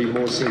that should be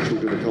more central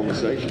to the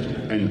conversation.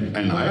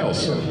 And I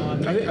also,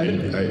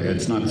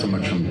 it's not so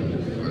much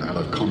out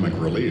of comic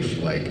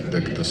relief, like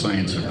the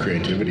science of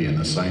creativity and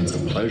the science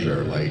of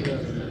pleasure, like,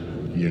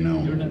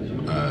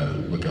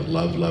 look at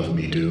Love, Love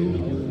Me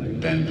Do,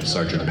 then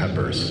Sgt.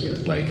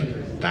 Pepper's,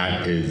 like,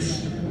 that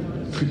is,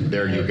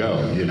 there you go.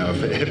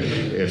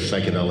 If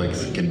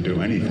psychedelics can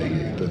do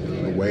anything, the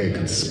way it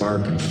can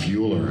spark and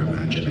fuel our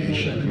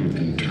imagination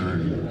and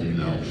turn,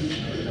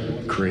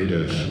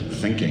 creative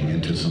thinking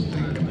into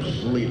something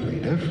completely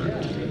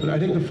different. But I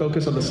think the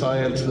focus on the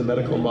science and the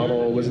medical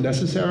model was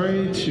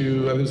necessary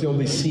it was the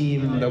only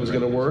seam that was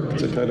going to work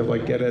to kind of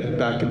like get it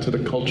back into the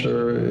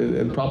culture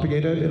and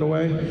propagate it in a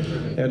way.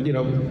 And,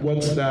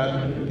 once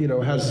that,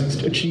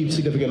 has achieved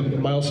significant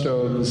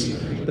milestones,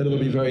 then it'll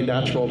be very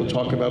natural to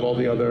talk about all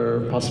the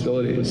other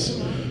possibilities.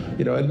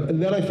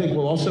 And then I think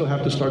we'll also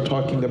have to start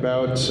talking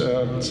about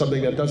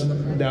something that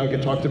doesn't now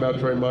get talked about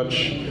very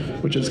much,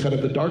 which is kind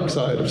of the dark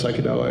side of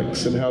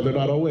psychedelics and how they're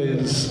not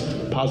always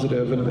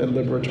positive and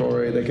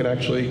liberatory. They can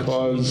actually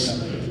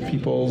cause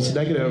people's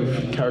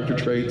negative character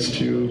traits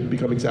to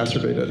become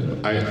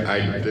exacerbated. I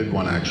was going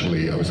to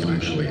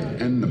actually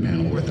end the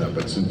panel with that,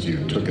 but since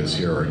you took us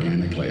here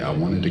organically, I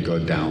wanted to go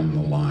down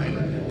the line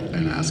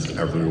and ask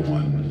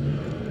everyone,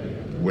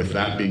 with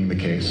that being the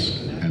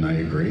case, and I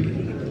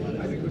agree,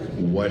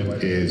 what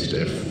is,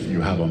 if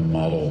you have a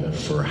model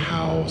for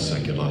how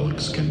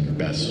psychedelics can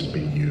best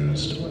be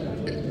used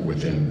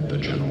within the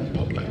general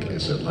public?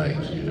 Is it like,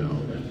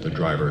 the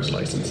driver's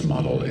license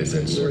model? Is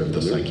it sort of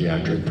the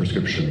psychiatric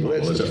prescription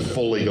model? Is it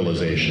full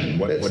legalization?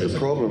 What is the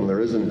problem.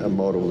 There isn't a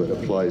model that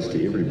applies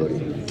to everybody.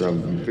 There are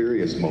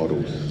various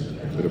models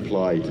that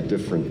apply to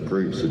different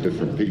groups or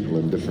different people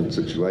in different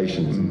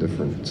situations and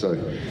different. So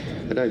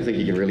I don't think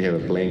you can really have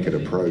a blanket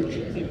approach.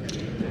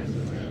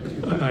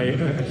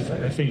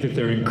 I think that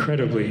they're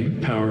incredibly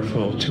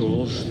powerful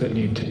tools that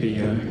need to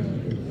be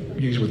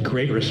used with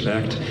great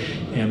respect,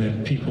 and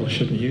that people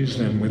shouldn't use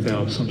them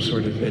without some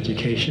sort of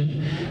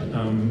education.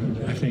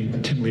 I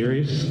think Tim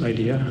Leary's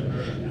idea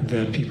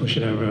that people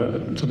should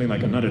have something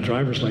like not a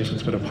driver's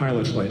license, but a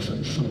pilot's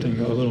license, something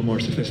a little more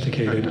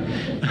sophisticated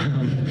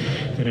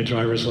than a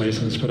driver's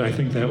license. But I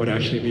think that would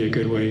actually be a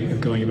good way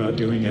of going about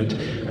doing it.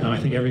 I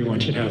think everyone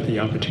should have the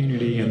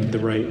opportunity and the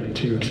right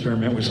to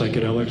experiment with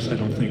psychedelics. I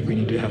don't think we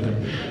need to have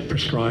them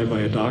prescribed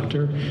by a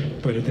doctor,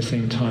 but at the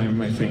same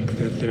time, I think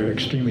that they're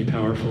extremely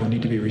powerful and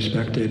need to be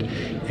respected,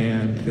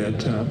 and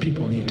that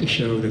people need to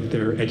show that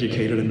they're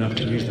educated enough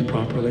to use them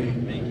properly.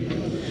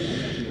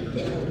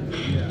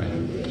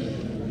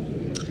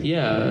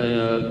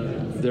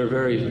 They're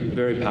very,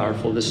 very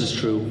powerful. This is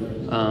true.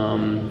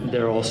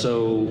 They're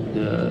also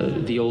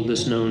the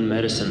oldest known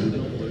medicine.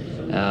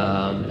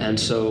 And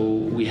so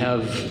we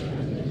have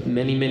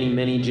many, many,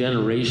 many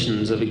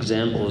generations of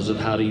examples of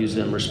how to use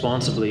them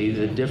responsibly.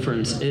 The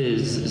difference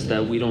is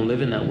that we don't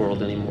live in that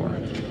world anymore.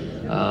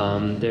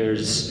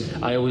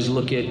 I always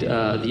look at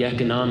the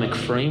economic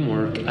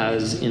framework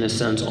as, in a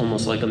sense,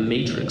 almost like a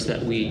matrix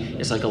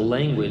it's like a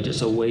language.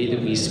 It's a way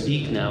that we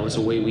speak now. It's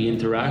a way we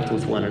interact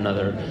with one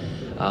another.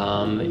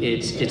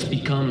 It's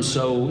become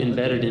so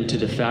embedded into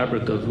the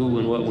fabric of who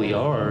and what we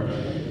are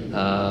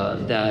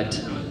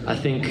that I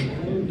think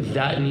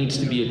that needs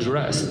to be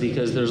addressed,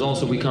 because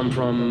we come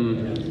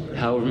from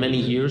however many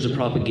years of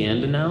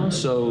propaganda now,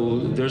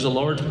 so there's a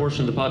large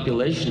portion of the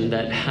population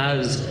that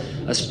has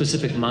a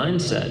specific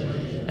mindset.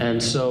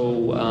 And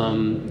so,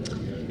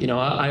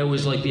 I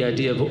always like the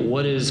idea of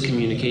what is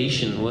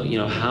communication?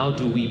 How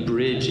do we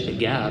bridge a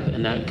gap?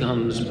 And that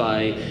comes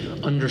by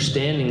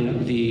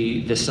understanding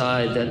the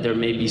side that there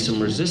may be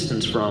some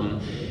resistance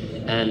from,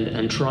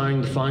 and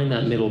trying to find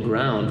that middle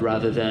ground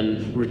rather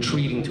than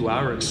retreating to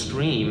our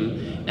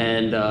extreme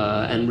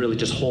and really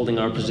just holding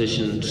our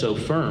position so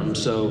firm.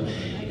 So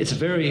it's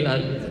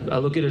I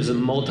look at it as a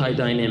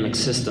multi-dynamic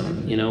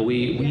system.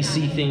 We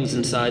see things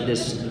inside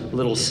this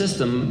little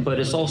system, but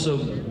it's also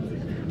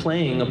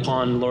playing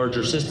upon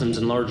larger systems,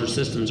 and larger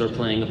systems are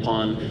playing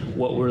upon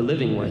what we're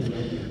living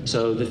with.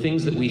 So the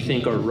things that we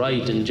think are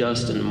right and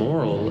just and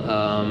moral,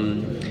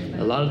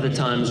 a lot of the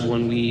times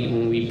when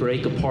we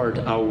break apart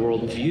our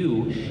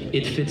worldview,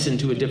 it fits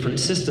into a different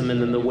system,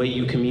 and then the way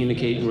you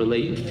communicate and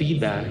relate and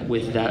feedback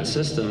with that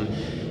system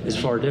is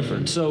far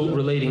different. So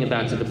relating it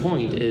back to the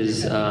point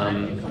is,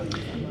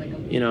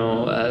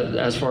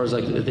 as far as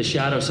like the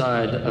shadow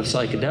side of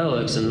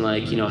psychedelics and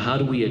like, how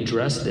do we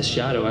address this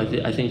shadow?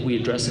 I think we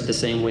address it the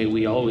same way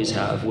we always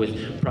have,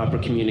 with proper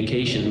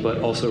communication, but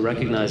also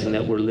recognizing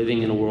that we're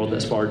living in a world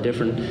that's far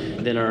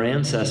different than our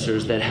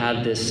ancestors that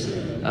had this,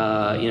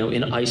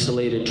 in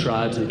isolated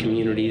tribes and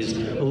communities,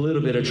 a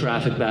little bit of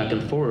traffic back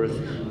and forth,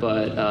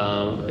 but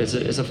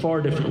it's a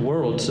far different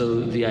world.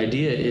 So the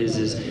idea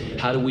is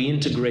how do we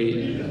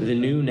integrate the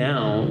new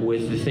now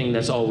with the thing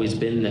that's always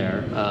been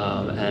there?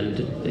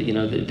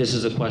 This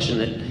is a question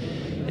that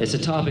it's a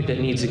topic that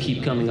needs to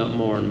keep coming up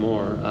more and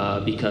more,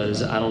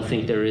 because I don't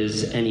think there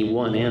is any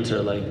one answer,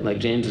 like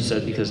James has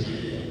said, because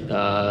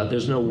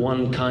there's no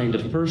one kind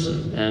of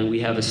person, and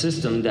we have a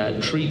system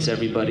that treats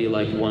everybody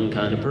like one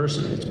kind of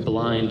person. It's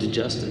blind to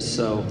justice.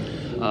 So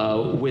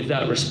with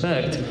that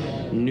respect,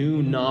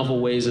 new novel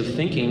ways of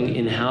thinking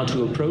in how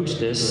to approach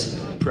this,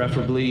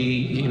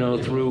 preferably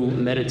through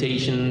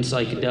meditation,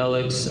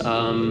 psychedelics,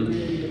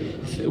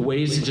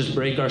 ways to just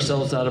break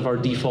ourselves out of our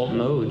default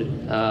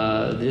mode.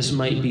 This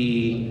might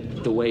be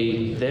the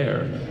way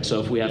there.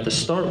 So if we have to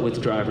start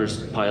with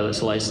driver's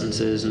pilots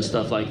licenses and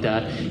stuff like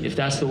that, if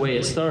that's the way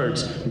it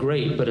starts,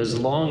 great. But as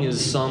long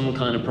as some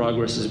kind of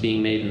progress is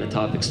being made and the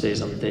topic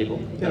stays on the table.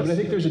 Yeah, but I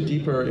think there's a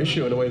deeper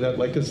issue in a way that,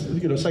 like, this,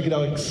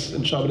 psychedelics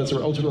and shamanism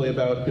are ultimately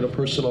about,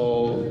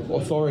 personal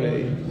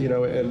authority,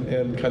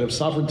 and kind of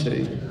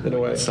sovereignty in a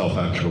way.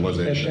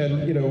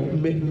 Self-actualization.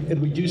 And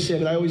we do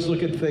see, I always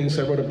look at things.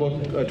 I wrote a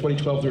book,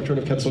 2012, The Return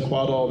of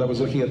Quetzalcoatl, that was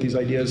looking at these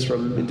ideas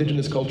from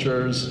indigenous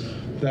cultures,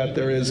 that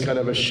there is kind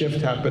of a shift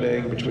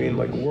happening between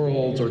like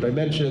worlds or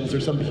dimensions.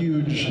 There's some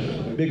huge,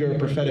 bigger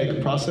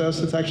prophetic process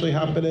that's actually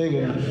happening.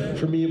 And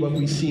for me, what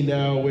we see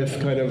now with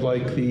kind of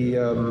like the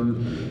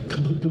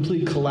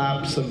complete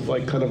collapse of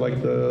like kind of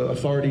like the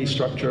authority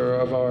structure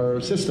of our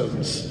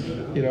systems.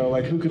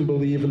 Like who can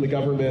believe in the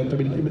government? I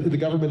mean, the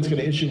government's going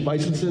to issue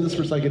licenses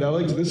for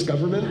psychedelics. This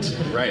government,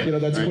 right,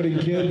 that's right. putting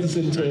kids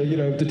into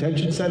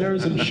detention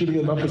centers and shooting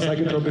them up with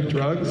psychotropic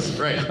drugs.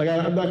 Right. Like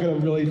I'm not going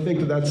to really think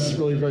that that's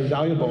really very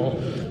valuable.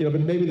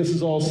 But maybe this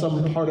is all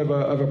some part of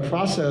a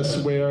process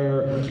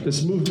where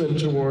this movement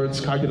towards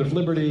cognitive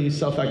liberty,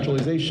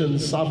 self-actualization,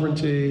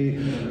 sovereignty,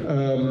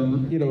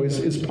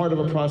 is part of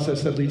a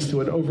process that leads to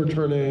an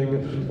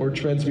overturning or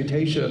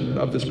transmutation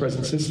of this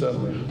present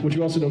system, which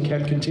we also know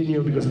can't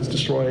continue because it's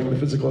destroying the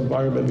physical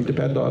environment we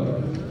depend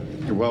on.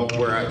 Well,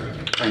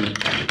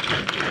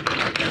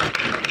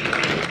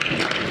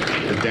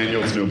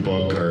 Daniel's new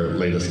book, or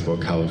latest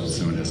book, How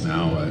Soon Is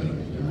Now,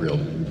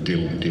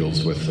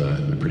 deals with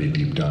a pretty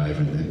deep dive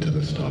into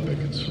this topic.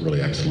 It's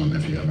really excellent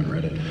if you haven't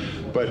read it.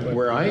 But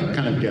where I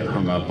kind of get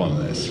hung up on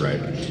this, right,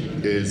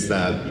 is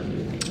that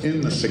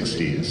in the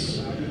 60s,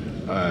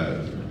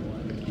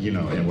 in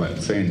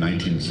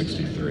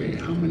 1963,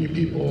 how many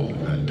people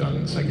had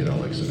done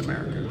psychedelics in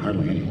America?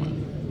 Hardly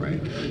anyone,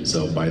 right?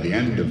 So by the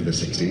end of the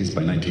 60s,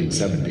 by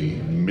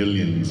 1970,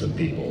 millions of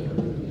people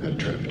had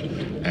tripped.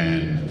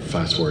 And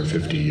fast forward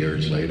 50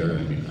 years later,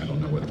 I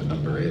don't know what the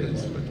number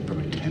is, but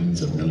probably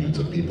tens of millions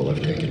of people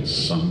have taken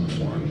some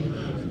form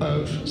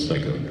of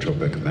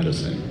psychotropic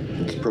medicine.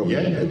 It's probably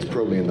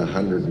in the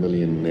 100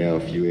 million now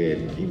if you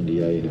add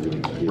MDA to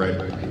it. Right.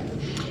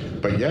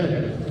 But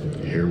yet,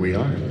 here we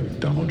are.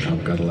 Donald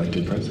Trump got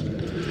elected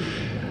president.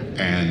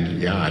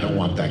 And I don't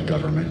want that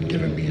government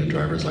giving me a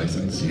driver's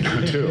license,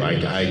 too. I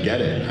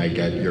get it. I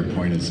get your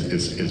point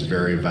is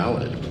very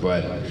valid.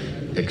 But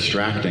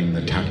extracting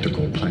the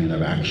tactical plan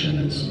of action,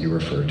 as you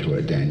refer to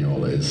it,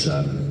 Daniel, is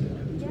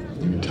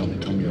tell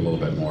me a little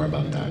bit more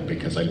about that,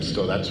 because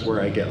that's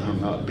where I get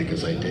hung up,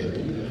 because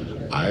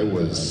I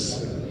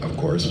was, of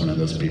course, one of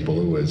those people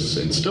who was,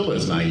 and still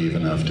is, naive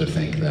enough to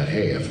think that,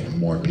 hey, if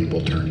more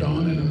people turned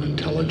on in an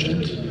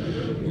intelligent,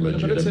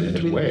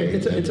 legitimate way.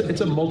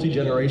 It's a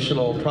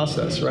multi-generational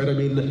process, right?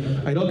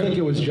 I don't think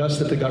it was just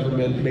that the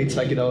government made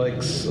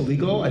psychedelics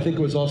illegal. I think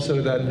it was also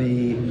that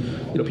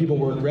people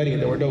weren't ready.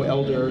 There were no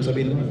elders.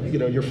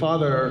 Your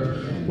father,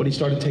 when he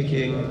started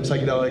taking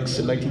psychedelics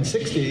in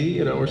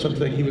 1960, or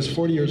something, he was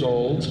 40 years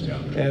old,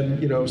 and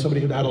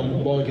somebody who'd had a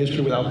long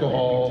history with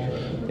alcohol.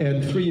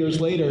 And 3 years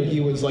later, he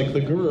was like the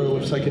guru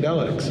of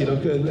psychedelics,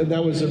 and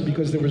that was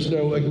because there was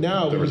no, like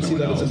now we would see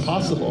that as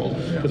impossible,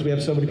 because we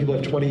have so many people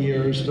who have 20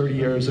 years, 30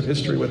 years of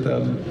history with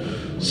them.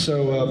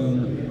 So,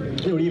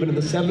 even in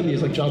the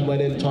 70s, like John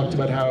Lennon talked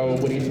about how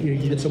when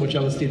he did so much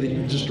LSD that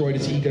he destroyed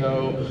his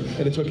ego,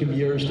 and it took him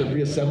years to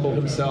reassemble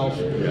himself.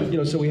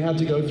 So we had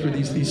to go through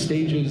these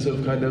stages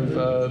of kind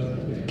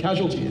of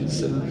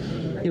casualties, and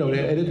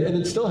and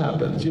it still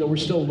happens. We're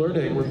still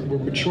learning, we're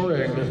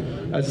maturing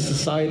as a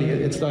society.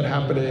 It's not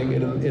happening happening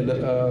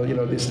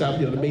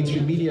in the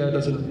mainstream media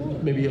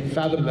doesn't maybe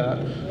fathom that,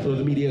 although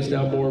the media is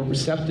now more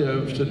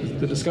receptive to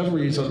the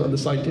discoveries on the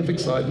scientific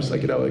side of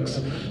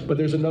psychedelics. But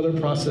there's another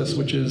process,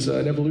 which is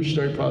an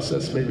evolutionary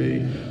process maybe,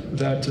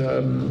 that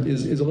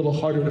is a little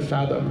harder to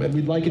fathom. And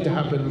we'd like it to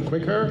happen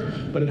quicker,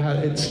 but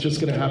it's just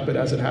going to happen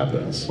as it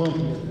happens. Well,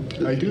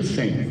 I do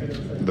think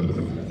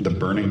the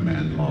Burning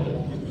Man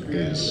model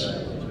is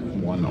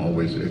one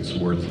it's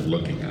worth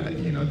looking at,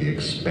 the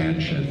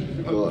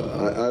expansion. Well,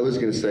 I was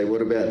going to say,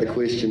 what about the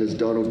question, is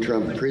Donald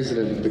Trump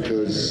president?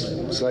 Because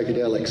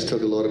psychedelics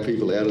took a lot of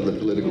people out of the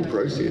political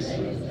process.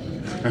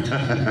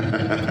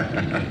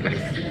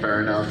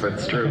 Fair enough,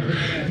 it's true.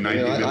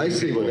 I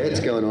see what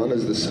that's going on,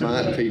 is the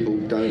smart people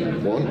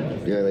don't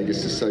want, they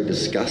just are so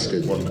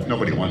disgusted. Well,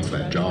 nobody wants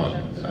that job.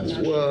 That's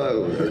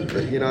well, if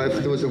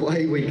there was a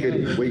way we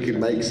could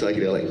make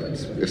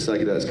psychedelics, if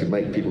psychedelics could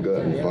make people go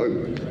out and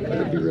vote,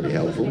 that'd be really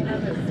helpful.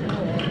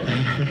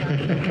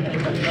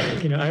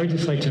 I would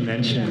just like to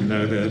mention,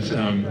 though, that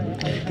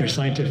there's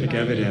scientific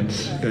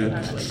evidence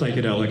that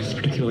psychedelics,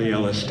 particularly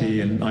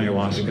LSD and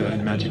ayahuasca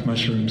and magic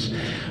mushrooms,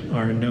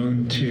 are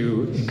known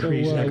to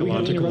increase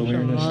ecological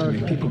awareness, to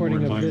make people more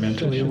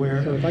environmentally aware,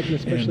 and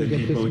that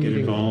people get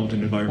involved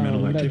in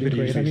environmental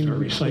activities, they start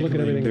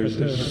recycling.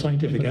 There's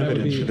scientific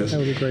evidence for this.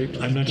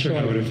 I'm not sure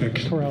how it would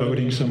affect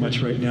voting so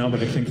much right now,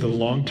 but I think the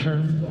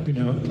long-term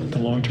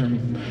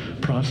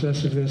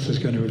process of this is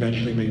going to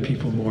eventually make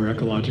people more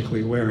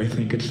ecologically aware. I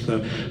think it's the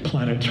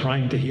planet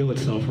trying to heal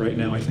itself right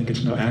now. I think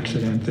it's no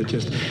accident that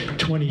just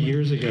 20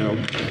 years ago,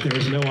 there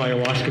was no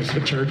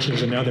ayahuasca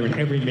churches, and now they're in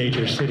every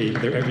major city.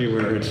 They're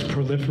everywhere. It's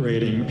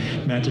proliferating.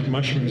 Magic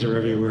mushrooms are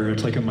everywhere.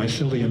 It's like a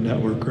mycelium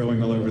network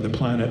growing all over the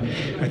planet.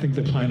 I think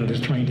the planet is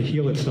trying to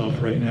heal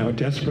itself right now.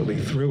 Desperately,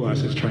 through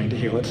us, it's trying to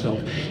heal itself.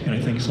 And I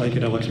think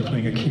psychedelics are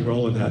playing a key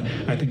role of that.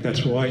 I think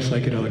that's why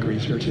psychedelic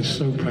research is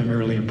so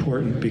primarily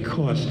important,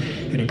 because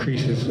it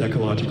increases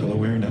ecological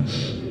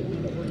awareness.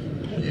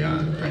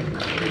 Yeah.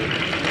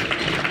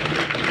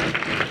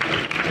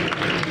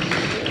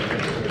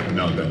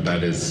 No,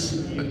 that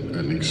is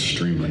an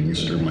extremely,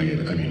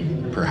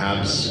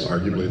 perhaps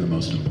arguably the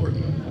most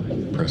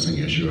important pressing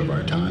issue of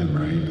our time,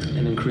 right?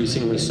 And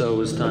increasingly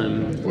so as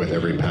time... With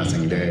every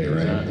passing day,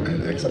 right?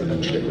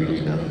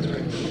 Exponentially. That's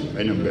right.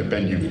 I know,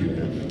 Ben,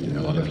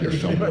 a lot of your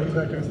film work.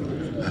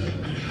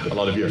 A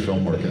lot of your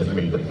film work is,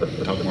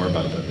 talk more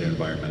about the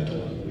environmental.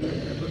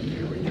 What do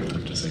you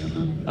have to say on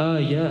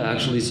that?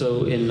 Actually,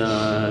 so in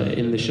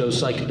the show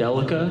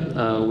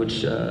Psychedelica,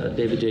 which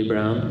David J.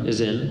 Brown is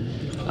in,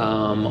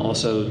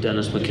 also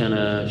Dennis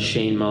McKenna,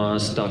 Shane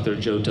Moss, Dr.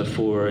 Joe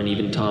Tafur, and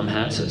even Tom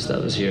Hatsis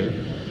that was here.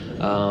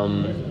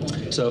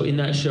 So in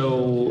that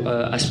show,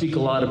 I speak a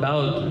lot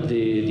about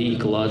the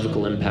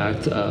ecological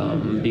impact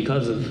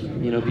because of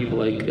people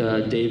like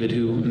David,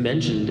 who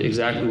mentioned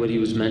exactly what he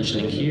was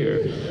mentioning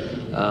here.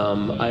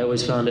 I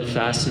always found it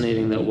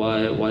fascinating that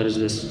why does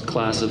this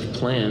class of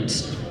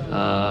plants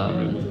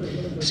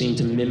seem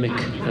to mimic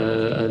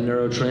a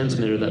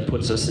neurotransmitter that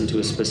puts us into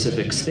a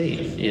specific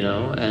state,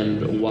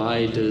 and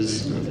why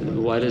does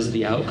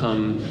the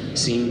outcome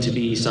seem to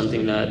be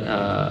something that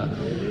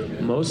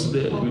most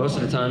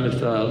of the time,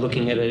 if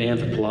looking at it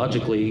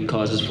anthropologically,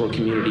 causes for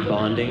community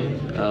bonding,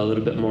 a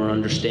little bit more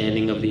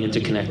understanding of the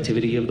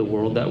interconnectivity of the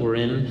world that we're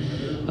in.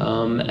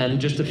 And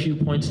just a few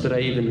points that I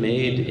even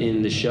made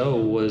in the show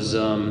was,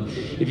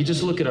 if you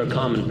just look at our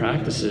common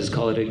practices,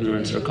 call it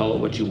ignorance or call it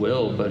what you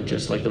will, but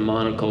just like the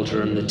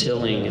monoculture and the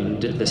tilling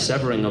and the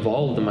severing of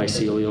all of the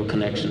mycelial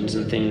connections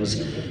and things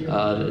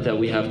that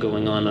we have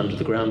going on under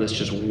the ground, that's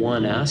just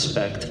one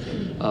aspect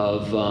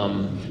of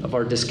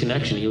our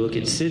disconnection. You look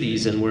at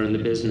cities, and we're in the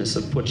business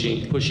of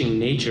pushing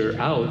nature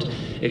out,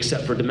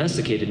 except for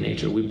domesticated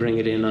nature. We bring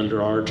it in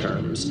under our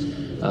terms.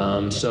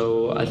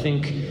 So I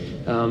think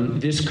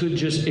this could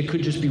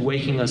just be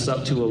waking us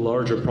up to a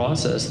larger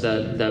process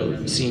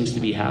that seems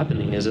to be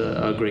happening, as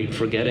a great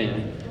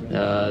forgetting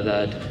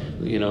that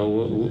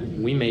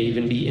we may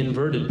even be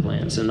inverted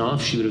plants, an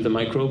offshoot of the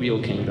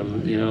microbial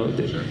kingdom.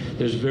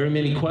 There's very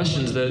many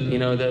questions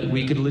that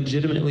we could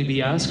legitimately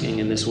be asking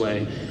in this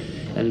way.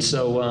 And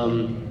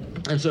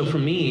so for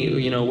me,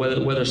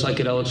 whether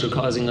psychedelics are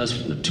causing us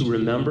to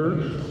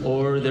remember,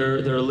 or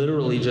they're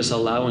literally just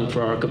allowing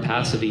for our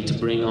capacity to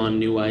bring on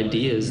new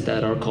ideas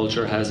that our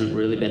culture hasn't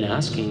really been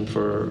asking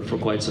for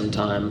quite some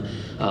time,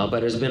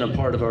 but has been a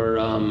part of our,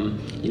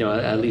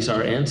 at least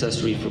our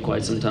ancestry for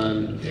quite some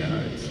time. Yeah,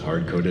 it's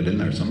hard-coded in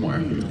there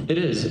somewhere. It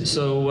is.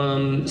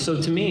 So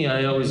to me,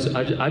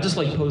 I just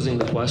like posing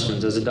the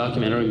questions. As a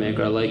documentary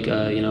maker, I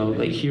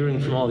like, hearing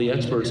from all the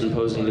experts and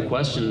posing the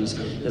questions.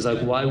 Is like,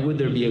 why would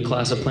there be a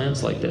class of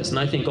plants like this? And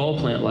I think all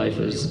plant life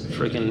is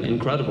freaking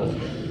incredible.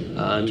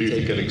 Do you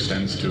think it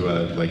extends to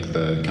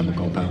the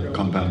chemical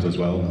compounds as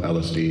well,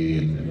 LSD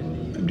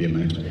and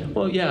MDMA?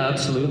 Well, yeah,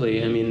 absolutely.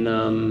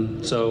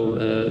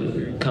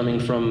 Coming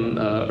from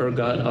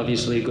ergot,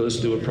 obviously it goes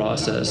through a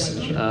process.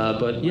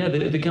 But yeah,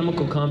 the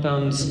chemical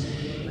compounds,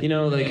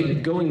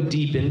 like going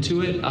deep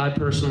into it, I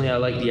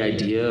like the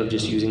idea of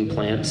just using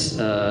plants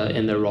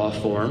in their raw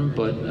form,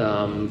 but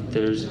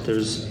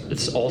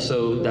it's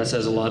also, that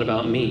says a lot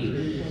about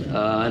me.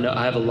 I know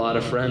I have a lot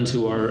of friends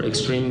who are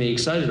extremely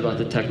excited about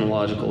the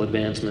technological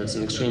advancements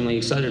and extremely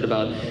excited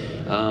about,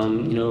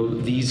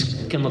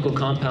 these chemical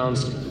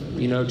compounds,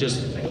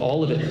 just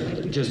all of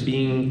it, just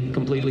being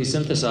completely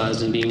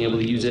synthesized and being able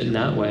to use it in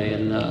that way.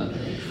 And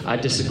I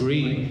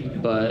disagree,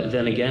 but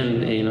then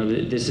again,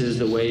 this is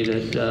the way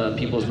that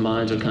people's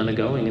minds are kind of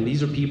going. And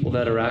these are people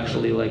that are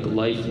actually like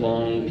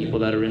lifelong people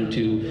that are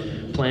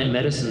into plant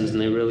medicines and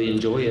they really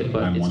enjoy it,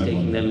 but it's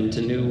taking them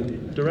into new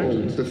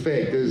directions. Well, the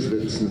fact is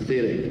that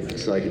synthetic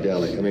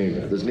psychedelic,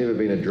 there's never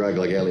been a drug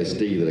like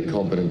LSD that a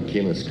competent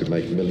chemist could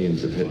make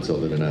millions of hits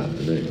of in an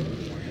afternoon.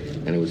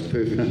 And it was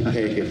perfectly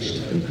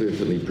packaged and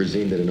perfectly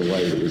presented in a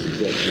way that was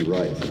exactly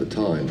right for the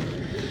time.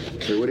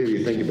 So whatever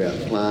you think about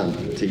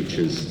plant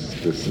teachers,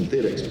 the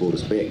synthetics brought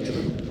us back to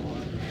them.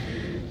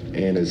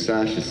 And as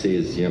Sasha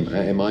says,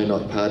 am I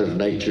not part of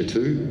nature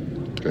too?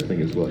 Which I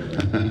think is what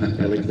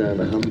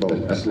Alexander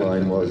Humboldt's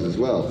line was as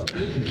well.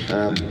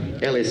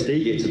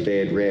 LSD gets a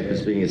bad rap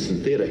as being a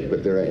synthetic,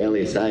 but there are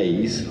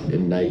LSAs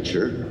in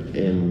nature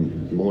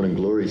and morning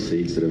glory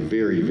seeds that are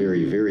very,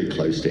 very, very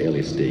close to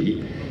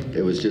LSD.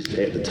 It was just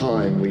at the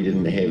time we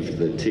didn't have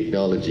the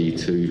technology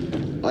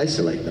to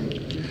isolate them.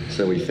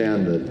 So we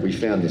found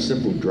the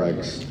simple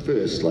drugs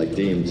first, like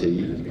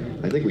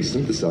DMT. I think we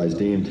synthesized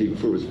DMT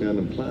before it was found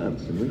in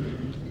plants, didn't we?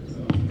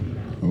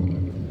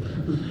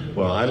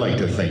 Well, I like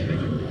to think,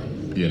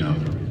 and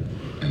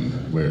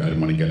I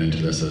don't want to get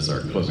into this as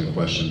our closing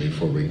question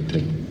before we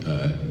take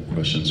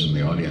questions from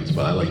the audience,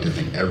 but I like to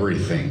think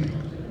everything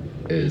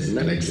is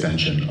an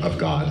extension of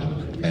God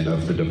and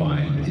of the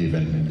divine,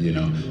 even,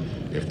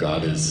 if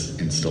God is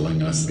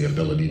instilling us the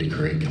ability to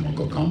create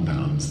chemical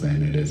compounds,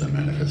 then it is a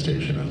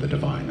manifestation of the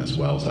divine as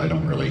well. So I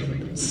don't really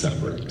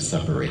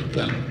separate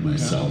them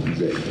myself.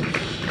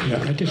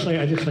 Yeah, I'd just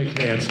like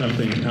to add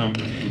something.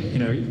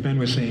 Ben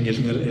was saying,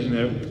 isn't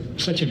it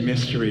such a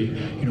mystery?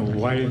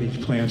 Why do these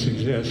plants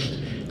exist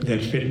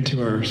that fit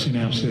into our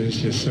synapses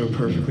just so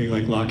perfectly,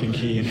 like lock and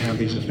key, and have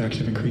these effects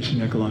of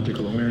increasing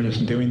ecological awareness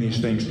and doing these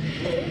things?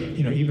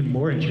 Even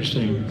more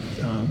interesting.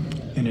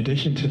 In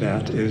addition to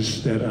that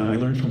is that I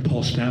learned from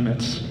Paul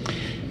Stamets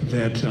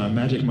that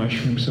magic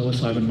mushrooms,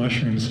 psilocybin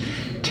mushrooms,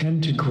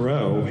 tend to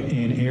grow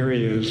in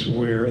areas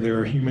where there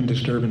are human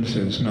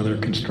disturbances and other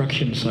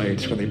construction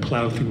sites, where they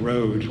plow through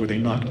roads, where they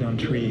knock down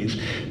trees,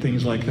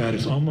 things like that.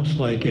 It's almost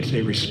like it's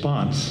a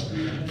response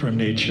from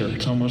nature.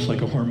 It's almost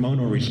like a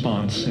hormonal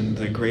response in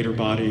the greater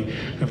body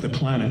of the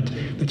planet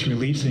that's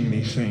releasing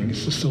these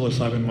things. The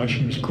psilocybin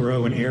mushrooms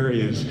grow in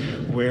areas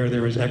where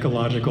there is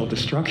ecological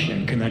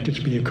destruction. Can that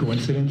just be a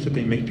coincidence that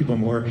they make people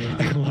more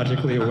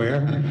ecologically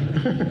aware?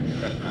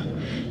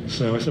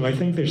 So I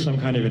think there's some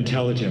kind of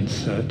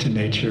intelligence to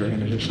nature,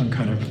 and there's some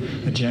kind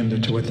of agenda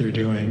to what they're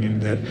doing,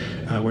 and that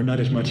we're not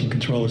as much in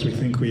control as we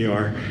think we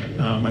are.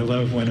 I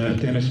love when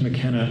Dennis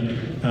McKenna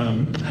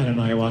had an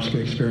ayahuasca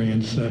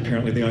experience.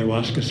 Apparently the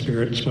ayahuasca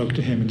spirit spoke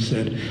to him and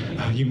said,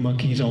 "You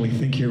monkeys only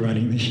think you're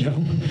running the show."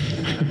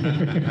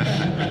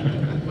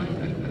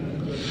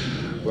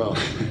 Well,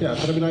 yeah,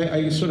 but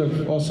I sort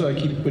of also, I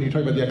keep, when you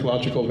talk about the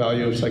ecological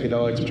value of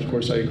psychedelics, which of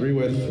course I agree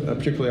with,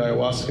 particularly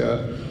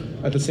ayahuasca,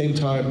 at the same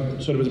time,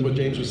 sort of as what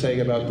James was saying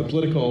about the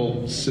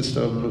political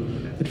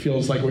system, it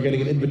feels like we're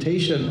getting an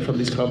invitation from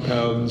these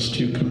compounds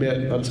to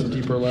commit on some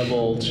deeper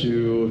level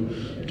to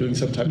doing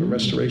some type of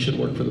restoration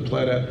work for the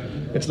planet.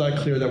 It's not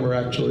clear that we're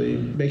actually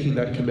making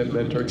that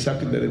commitment or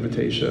accepting that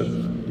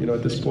invitation,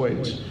 at this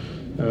point.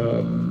 I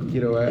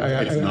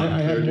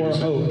had more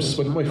hopes.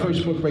 When my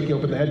first book, Breaking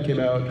Open the Head, came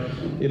out,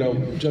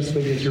 just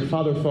maybe as your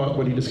father thought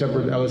when he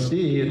discovered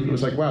LSD, and it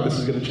was like, wow, this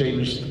is going to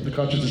change the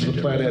consciousness of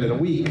the planet in a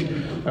week.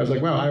 I was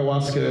like, wow,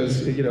 ayahuasca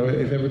is,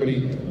 if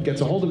everybody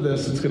gets a hold of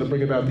this, it's going to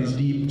bring about these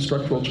deep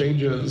structural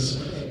changes.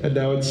 And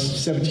now it's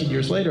 17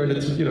 years later, and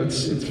it's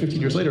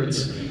 15 years later,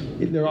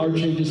 there are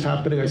changes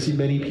happening. I see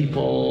many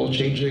people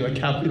changing, like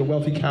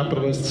wealthy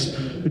capitalists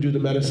who do the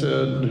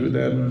medicine, who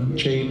then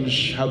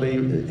change how they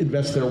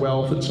invest their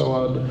wealth and so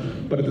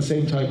on. But at the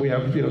same time, we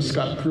have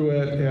Scott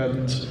Pruitt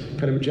and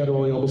kind of a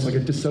generally almost like a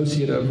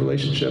dissociative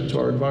relationship to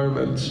our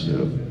environment.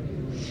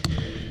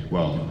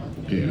 Well,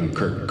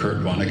 Kurt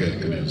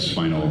Vonnegut in his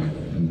final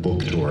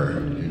book tour,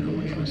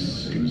 when he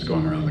was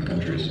going around the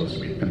country, he was supposed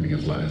to be pending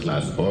his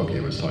last book.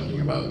 He was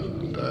talking about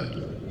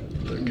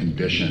the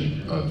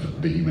condition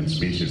of the human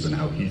species and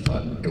how he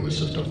thought it was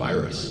just a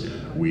virus.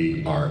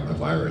 We are a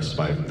virus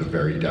by the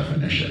very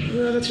definition.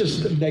 Yeah, that's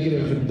just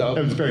negative and dumb.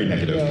 It's very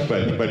negative, yeah.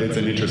 but it's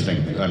an interesting,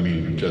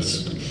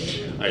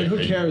 who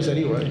cares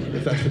anyway,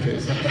 if that's the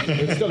case?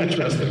 It's still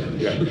interesting.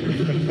 Yeah.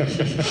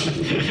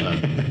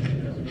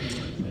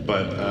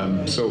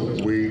 So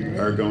we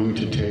are going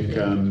to take,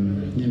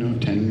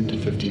 10 to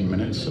 15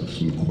 minutes of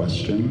some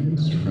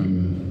questions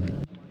from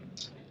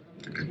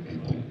the good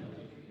people.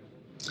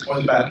 Or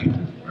the bad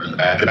people. Or the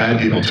bad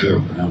people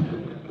too. Yeah.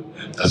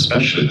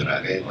 Especially the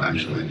bad people,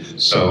 actually.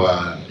 So,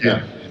 I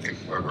think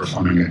we're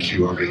forming a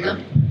queue over here.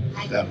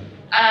 Yeah.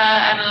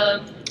 I'm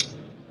a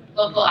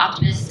local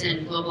optimist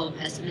and global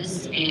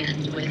pessimist,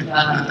 and with the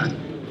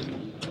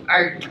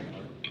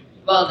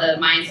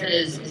mindset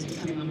is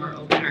becoming more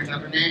open. Our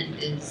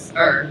government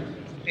are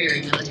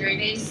very military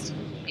based,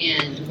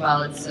 and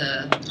while it's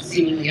a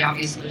seemingly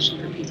obvious solution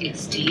for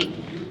PTSD,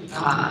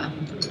 I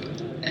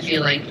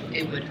feel like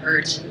it would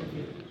hurt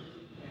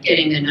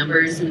getting the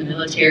numbers in the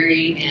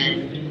military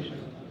and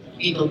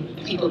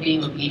people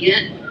being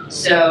obedient.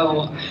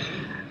 So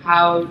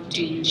how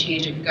do you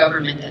change a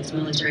government that's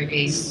military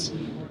based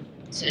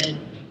to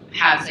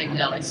have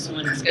psychedelics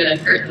when it's going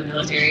to hurt the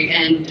military,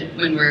 and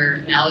when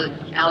we're an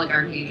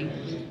oligarchy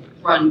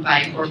run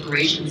by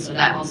corporations, so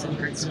that also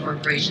hurts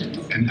corporations?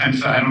 And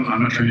so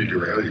I'm not trying to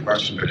derail your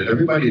question, but did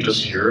everybody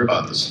just hear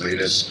about this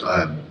latest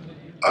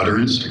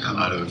utterance to come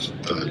out of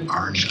the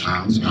Orange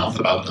Clown's mouth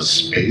about the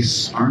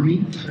Space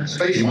Army?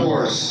 Space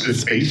Force. The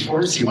Space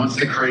Force? He wants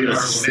to create a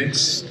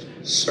sixth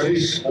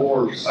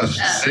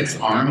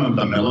arm of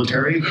the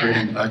military,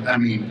 creating,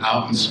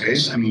 out in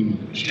space.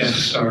 Death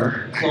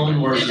Star. Clone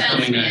Wars is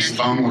coming next.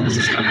 Clone Wars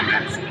is coming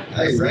next.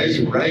 Hey,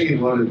 Reagan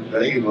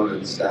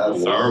wanted Star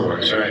Wars. Star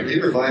Wars, right. He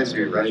reminds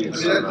me of Reagan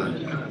so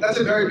much. That's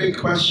a very big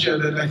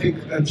question, and I think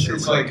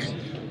it's like,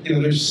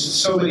 there's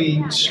so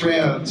many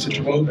strands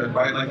interwoven,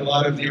 right? Like a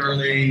lot of the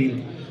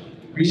early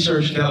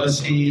research in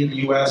LSD in the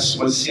U.S.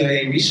 was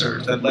CIA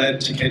research that led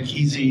to Ken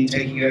Kesey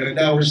taking it, and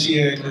now we're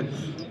seeing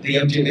the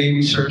MDMA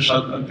research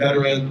on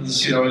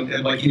veterans,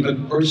 and like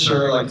even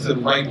Mercer, like the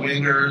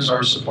right-wingers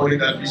are supporting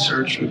that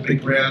research with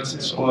big grants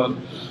and so on.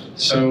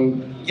 So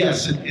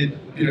yes,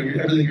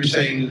 everything you're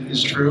saying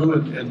is true,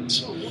 and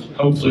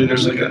hopefully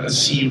there's like a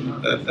seed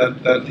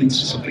that leads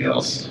to something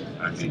else.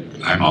 I think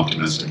I'm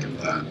optimistic of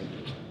that.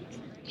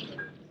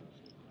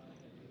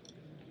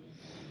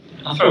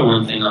 I'll throw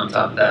one thing on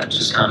top of that,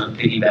 just kind of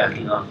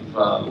piggybacking off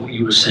what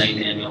you were saying,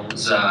 Daniel,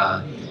 was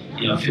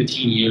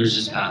 15 years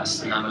has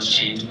passed and not much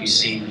change we've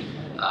seen.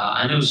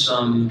 I know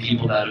some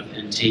people that have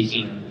been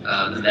taking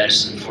the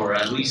medicine for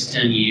at least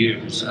 10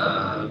 years,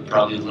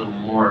 probably a little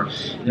more.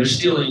 And they're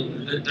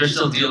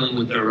still dealing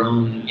with their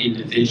own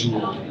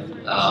individual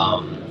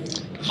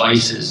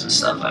vices and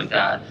stuff like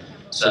that.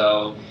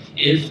 So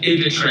if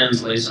it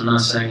translates, I'm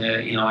not saying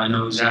that I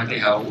know exactly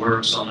how it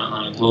works on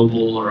a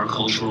global or a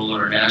cultural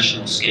or a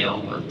national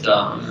scale, but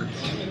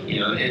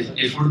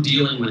if we're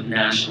dealing with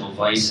national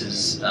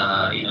vices,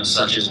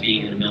 such as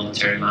being in a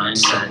military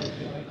mindset,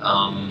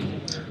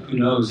 who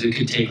knows? It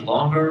could take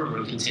longer, or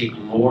it could take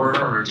more,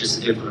 or just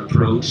a different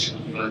approach.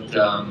 But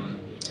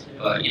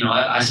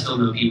I still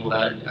know people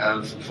that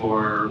have,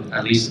 for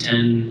at least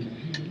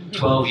 10,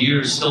 12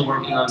 years, still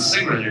working on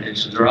cigarette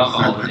addictions or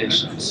alcohol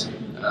addictions.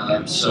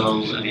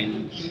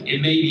 It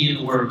may be in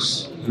the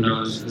works. Who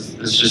knows?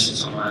 It's just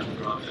something I have to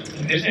draw.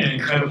 There's an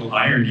incredible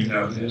irony,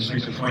 though, that I'd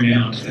like to point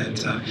out,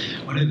 that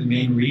one of the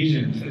main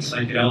reasons that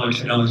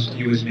psychedelics and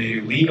LSD was made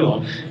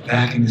illegal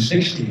back in the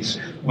 60s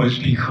was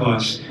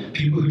because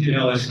people who did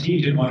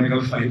LSD didn't want to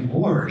go fight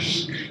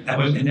wars.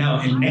 And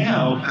now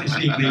it's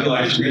being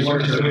legalized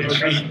to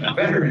treat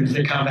veterans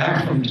that come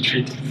back from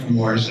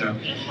war. So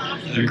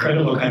there's an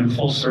incredible kind of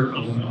full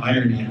circle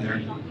irony in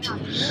there.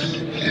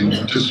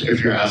 And just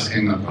if you're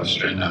asking a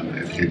question,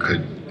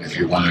 if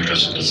you want to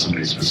address it to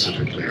somebody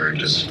specifically or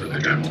just for the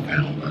general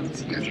panel, but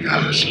if you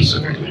have it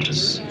specifically,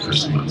 just for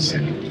someone to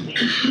say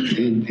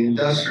it. The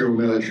industrial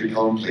military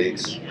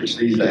complex, which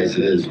these days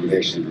it is,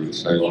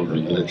 it's no longer a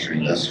military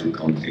industrial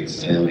complex,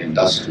 it's now an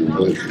industrial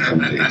military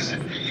complex.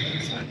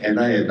 And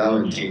they have no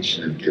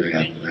intention of giving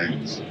up the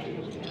reins.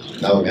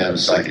 No amount of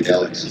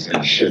psychedelics is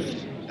going to shift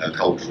our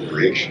cultural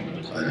direction.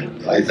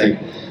 I think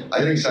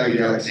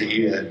psychedelics are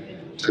here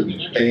to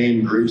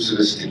band groups of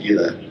us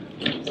together,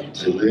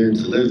 to learn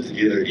to live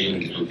together again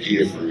and to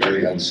prepare for a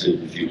very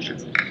uncertain future.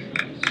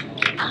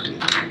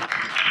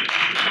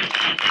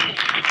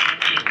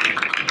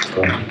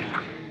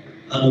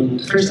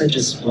 First, I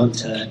just want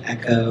to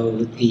echo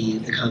the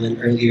comment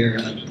earlier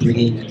of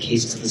bringing a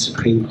case to the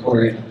Supreme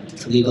Court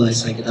to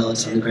legalize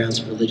psychedelics on the grounds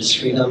of religious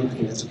freedom. I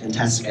think that's a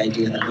fantastic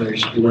idea that lawyers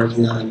should be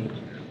working on.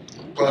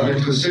 Well,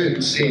 to a certain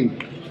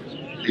extent,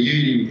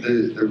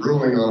 the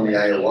ruling on the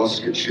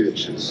ayahuasca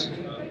churches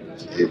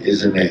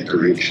is in that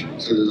direction.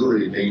 So there's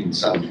already been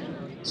some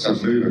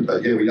movement,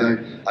 but yeah,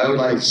 I would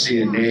like to see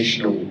a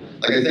national,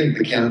 I think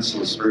the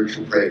Council of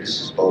Spiritual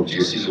Practices, Bob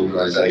Jesse's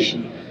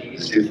organisation,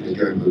 is definitely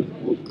doing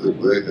good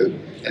work.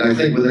 And I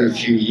think within a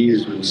few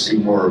years we will see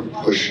more of a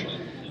push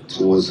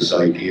towards this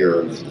idea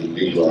of the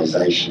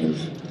legalisation of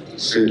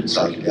certain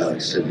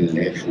psychedelics, certainly the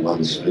natural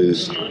ones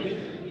first.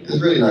 There's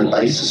really no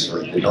basis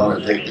for it. They're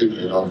non-addictive,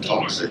 they're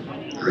non-toxic.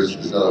 There's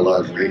not a lot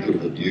of record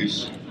of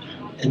abuse.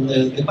 And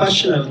the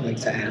question I would like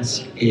to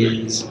ask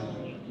is,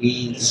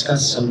 we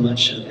discuss so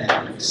much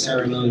about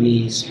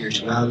ceremony,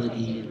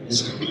 spirituality,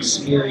 mystical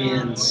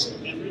experience.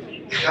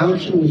 How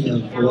can we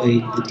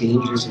avoid the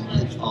dangers and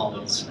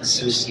pitfalls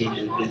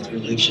associated with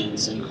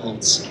religions and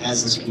cults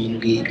as this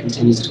community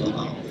continues to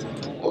evolve?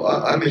 Well,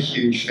 I'm a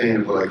huge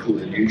fan of what I call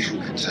the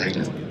neutral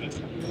container.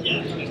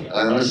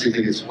 I honestly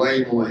think it's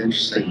way more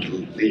interesting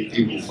to let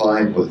people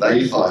find what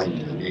they find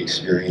in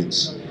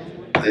experience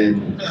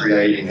than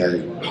creating a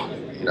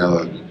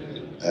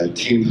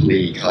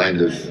temple-y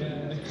kind of.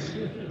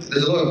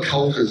 There's a lot of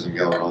cultism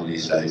going on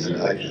these days,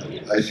 and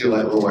I feel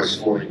like we're almost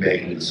falling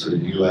back into the sort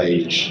of new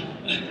age.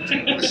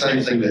 The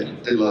same thing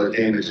that did a lot of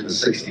damage in the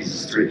 60s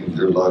is threatening to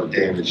do a lot of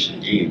damage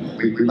again.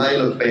 We may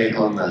look back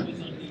on the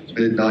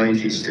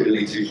mid-90s to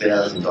early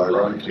 2000s,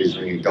 ironically, as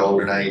being a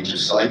golden age of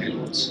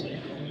psychedelics.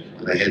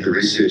 When they had the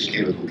research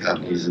chemical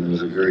companies, and there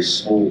was a very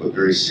small but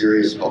very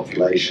serious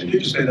population. You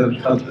just made that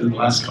in the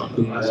last couple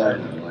of months.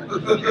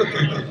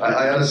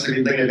 I honestly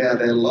been thinking about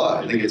that a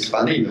lot. I think it's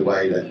funny the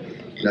way that,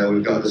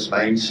 we've got this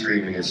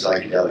mainstreaming of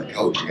psychedelic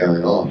culture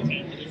going on,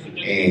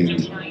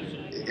 and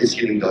it's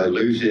getting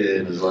diluted,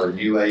 and there's a lot of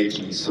new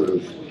agey sort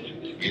of,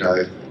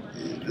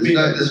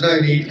 there's no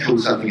need to call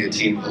something a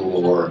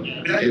temple or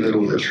give it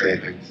all the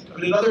traffic.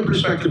 Another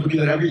perspective would be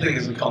that everything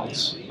is a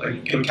cult.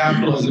 Like,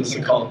 capitalism is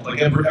a cult. Like,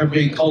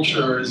 every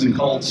culture is a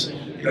cult.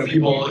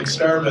 People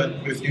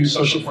experiment with new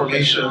social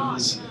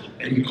formations,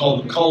 and you can call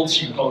them cults,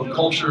 you can call them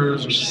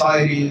cultures or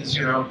societies,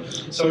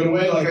 So in a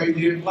way, like,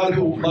 a lot of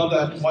people love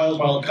that Wild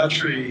Wild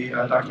Country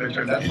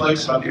documentary on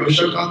Netflix about the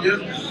Osho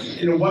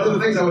commune. One of the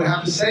things I would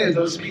have to say is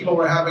those people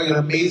were having an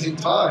amazing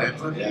time,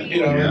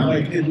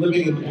 like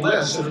living in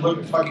bliss, and it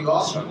looked fucking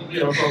awesome,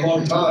 for a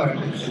long time,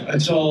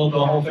 until the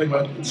whole thing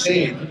went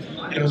insane.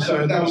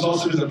 So that was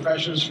also because of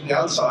pressures from the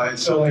outside.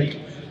 So like,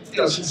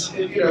 so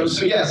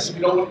yes, we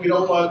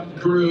don't want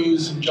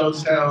gurus and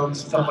Jonestowns and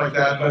stuff like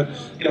that, but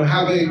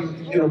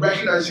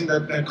recognizing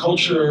that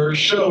culture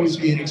should always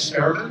be an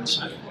experiment,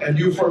 and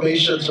new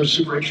formations are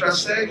super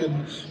interesting,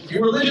 and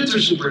new religions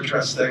are super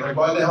interesting. Like,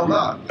 why the hell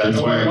not?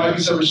 Why be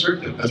so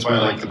restrictive? That's why I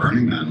like the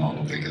Burning Man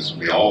model, because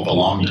we all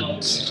belong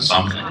to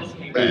something.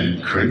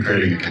 And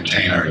creating a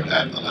container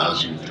that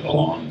allows you to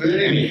belong.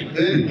 Burning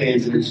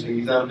Man's an interesting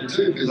example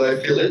too, because I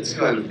feel it's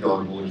kind of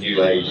gone more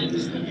new age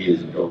as the years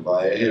have gone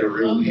by. It had a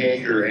real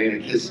hacker,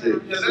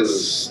 anarchistic.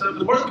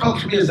 The more problem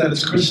for me is that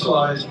it's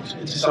crystallized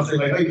into something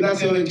like that's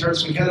the other thing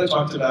Terence McKenna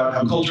talked about,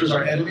 how culture is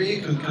our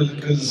enemy,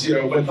 because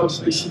when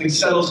something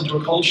settles into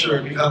a culture,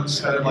 it becomes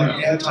kind of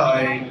like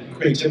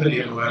anti-creativity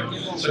in a way.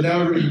 So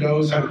now everybody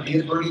knows how to be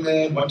at Burning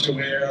Man, what to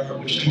wear,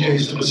 which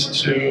DJs to listen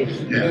to,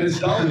 and it's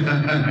dull.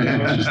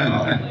 It's just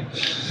dull.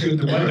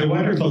 The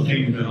wonderful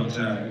thing about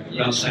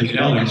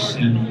psychedelics,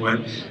 and what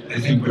I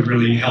think would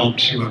really help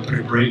to put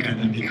a break on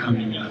them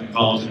becoming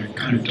involved in a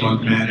kind of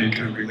dogmatic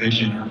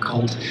religion or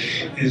cult,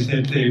 is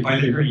that by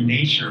their very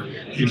nature,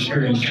 the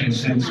experience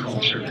transcends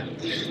culture.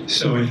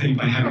 So I think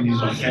by having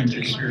these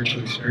authentic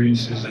spiritual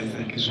experiences, I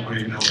think is a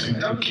way of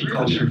helping to keep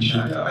culture in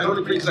check. I don't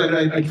agree, because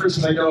for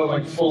instance, I know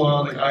like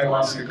full-on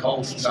ayahuasca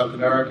cults in South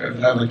America and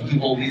have like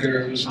evil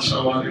leaders and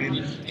so on. I mean,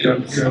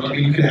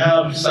 you can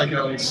have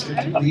psychedelics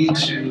that can lead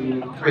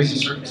to crazy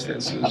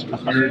circumstances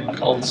with weird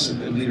cults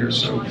and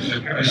leaders. So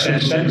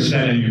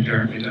setting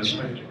apparently does.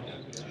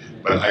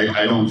 But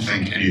I don't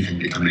think anything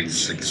becoming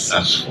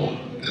successful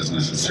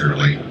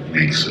necessarily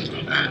makes it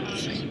a bad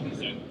thing.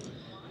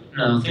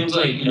 No, things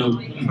like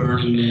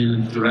Burning Man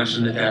and the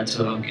direction that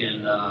took,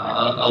 and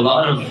a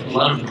lot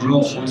of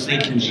groups, once they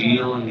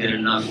congeal and get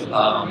enough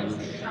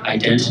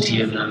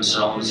identity of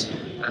themselves,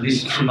 at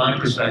least from my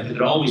perspective,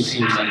 it always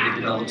seems like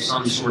they develop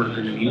some sort of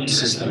an immune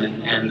system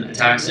and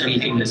attacks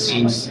anything that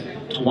seems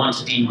to want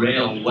to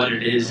derail what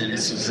it is in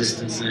its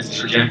existence and its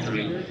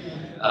trajectory.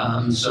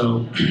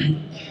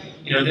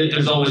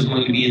 There's always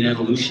going to be an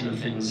evolution of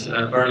things.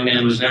 Burning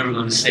Man was never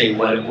going to stay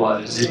what it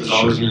was. It was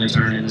always going to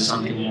turn into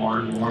something more,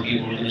 and more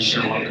people were going to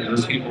show up, and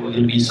those people were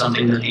going to be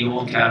something that the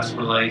old cats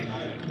were like,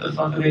 what the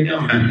fuck are they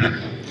doing?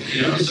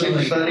 It's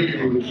like funny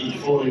people would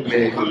keep falling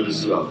back on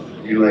this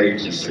new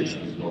age and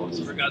 60s.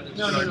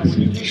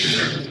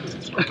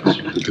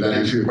 Did that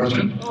answer your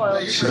question?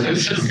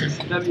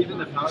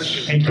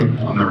 Thank you.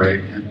 On the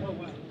right.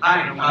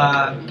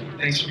 Hi,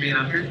 thanks for being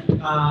up here.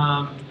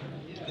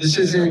 This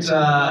isn't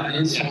an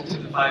insult to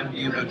the five of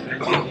you, but I think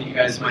that you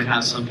guys might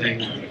have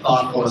something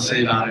thoughtful to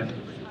say about it.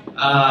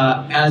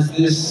 As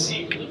this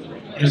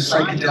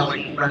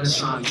psychedelic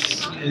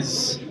renaissance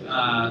is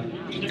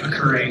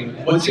occurring,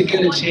 what's it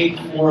going to take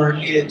for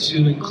it to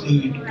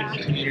include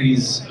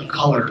communities of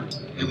color,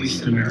 at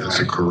least in America? That's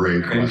a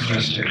great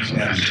question.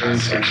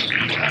 Fantastic.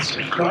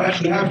 I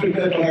have to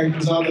admit, when I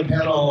was on the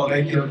panel, and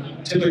I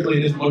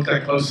typically didn't look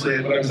that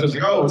closely, but I was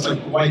like, oh, it's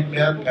like white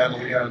man panel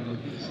again.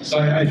 So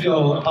I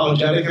feel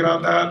apologetic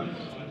about that.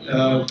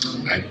 I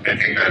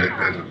think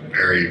that's a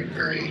very,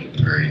 very,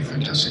 very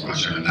fantastic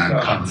question, and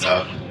that comes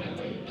up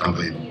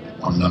probably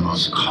one of the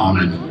most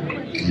common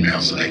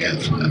emails that I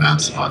get from the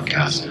MAPSS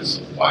podcast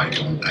is, why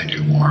don't I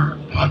do more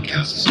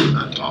podcasts on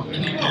that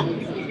topic?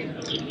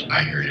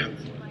 I hear you.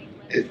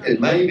 It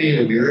may be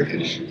an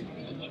American issue,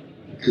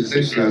 because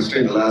essentially I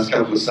spent the last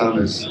couple of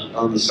summers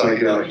on the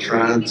psychedelic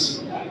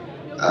trance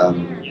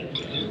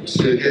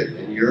circuit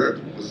in Europe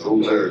with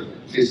all the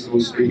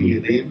festivals speaking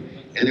at them,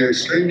 and they're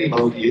extremely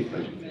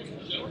multi-ethnic.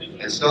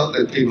 It's not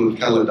that people of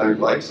colour don't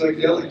like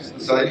psychedelics. The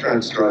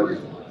psytrance tribe is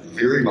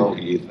very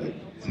multi-ethnic.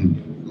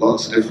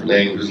 Lots of different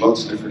languages,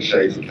 lots of different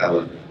shades of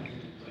colour.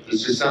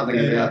 There's just something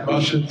about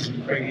Russians,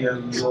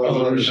 Ukrainians, a lot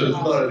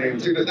of them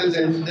too. But there's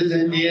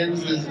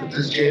Indians,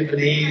 there's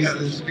Japanese,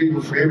 there's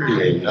people from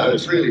everywhere. You know,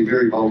 it's really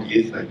very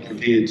multi-ethnic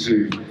compared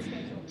to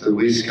the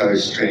West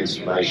Coast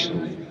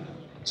transformational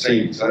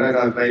scenes. I don't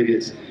know if maybe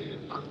it's.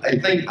 I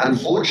think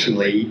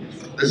unfortunately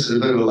this is a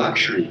bit of a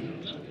luxury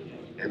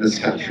in this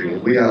country,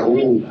 and we are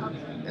all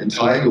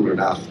entitled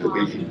enough that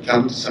we can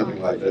come to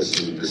something like this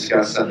and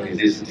discuss something as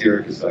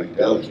esoteric as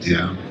psychedelics.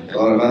 Yeah. A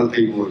lot of other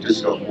people have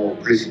just got more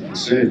pressing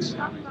concerns.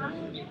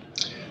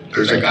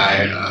 There's a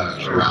guy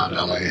around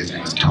LA, his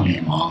name is Tony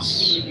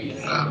Moss.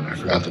 I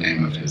forgot the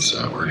name of his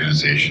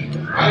organization.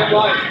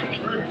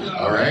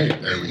 All right,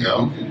 there we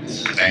go.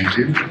 Thank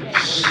you.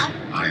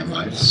 I Am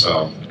Life.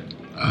 So,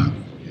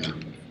 yeah.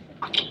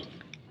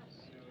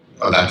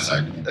 Oh, that's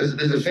like.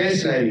 There's a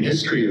fascinating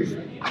history of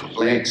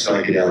black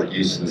psychedelic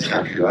use in this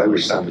country that I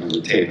wish somebody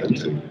would tap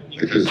into,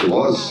 because there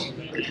was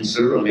a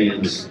considerable, I mean,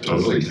 in the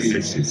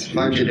 60s,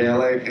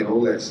 funkadelic and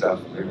all that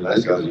stuff. I mean,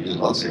 those guys were using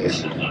lots of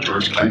acid.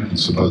 George Clinton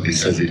supposedly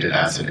says he did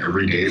acid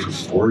every day for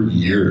 4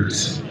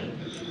 years.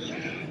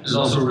 There's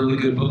also a really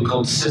good book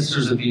called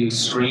Sisters of the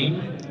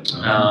Extreme.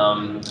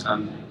 I'm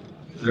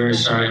very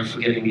sorry I'm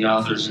forgetting the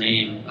author's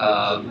name,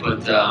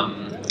 but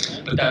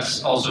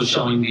that's also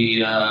showing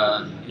the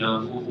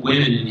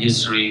women in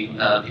history,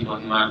 people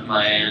like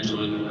Maya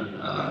Angelou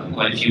and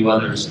quite a few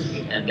others,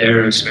 and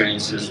their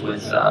experiences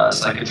with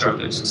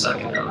psychotropics and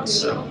psychedelics.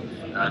 So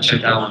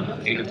check that one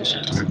if you get the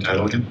chance.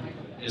 Title again?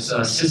 It's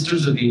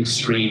Sisters of the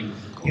Extreme.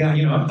 Yeah,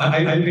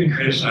 I've been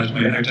criticized.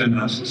 I've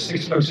done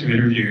 6 books of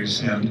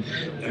interviews, and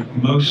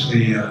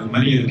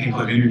many of the people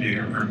I've interviewed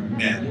are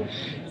men.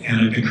 And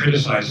I've been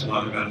criticized a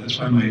lot about it. That's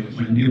why my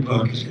new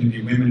book is going to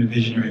be Women in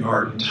Visionary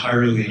Art,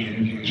 entirely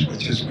interviews with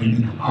just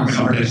women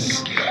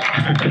artists.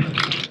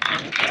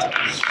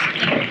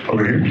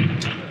 Over here.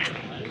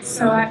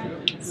 So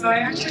I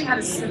actually had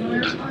a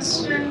similar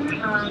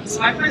question.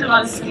 So I find a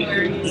lot of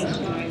similarities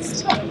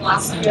amongst the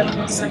philosophy of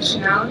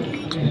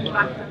homosexuality and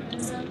Black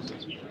feminism from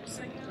a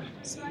psychedelic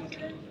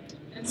perspective.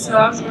 And so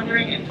I was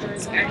wondering if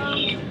there's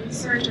any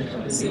research or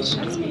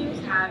conversations being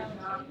had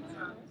about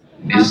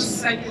how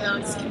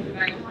psychedelics can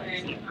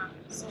benefit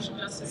social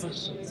justice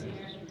issues and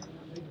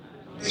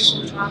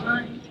racial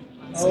trauma.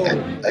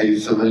 Are you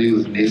familiar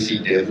with Nessie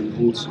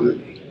Davenport's work?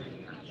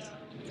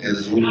 Yeah,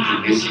 there's a woman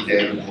called Nessie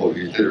Davenport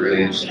who did a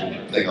really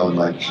interesting thing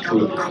on, she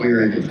called it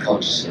queering of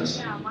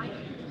consciousness.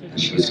 And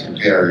she was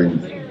comparing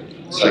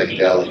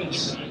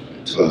psychedelics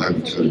to a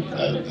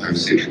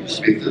homosexual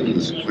perspective, and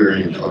there's a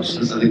queering of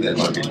consciousness. I think that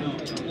might be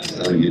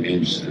something you'd be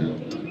interested in.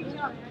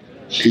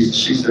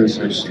 She's doing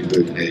some interesting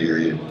work in that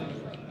area.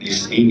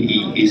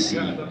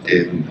 Nessie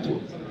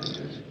Davenport.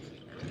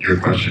 Your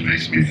question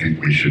makes me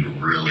think we should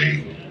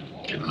really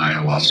give an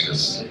ayahuasca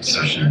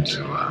session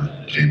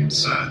to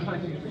James.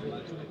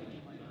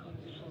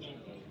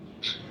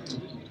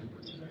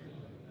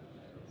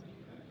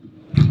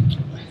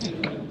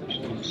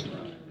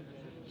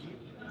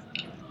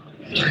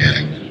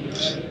 Forgetting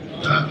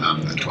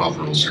the 12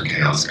 Rules for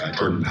Chaos guy,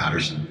 Jordan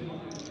Patterson.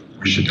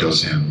 We should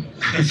dose him.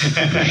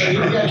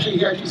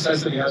 He actually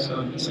says that he has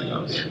something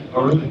else.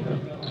 Oh, really?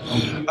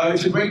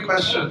 It's a great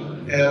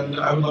question, and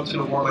I would love to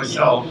know more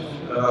myself.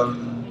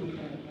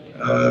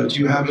 Do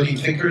you have any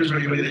thinkers or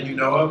anybody that you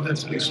know of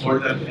that's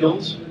explored that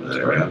field, that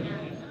area?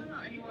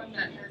 Anyone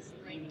that has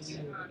linked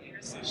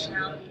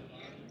intersectionality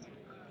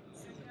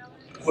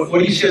and What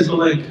do you see as the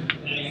link?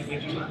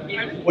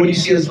 What do you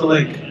see as the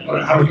link? Or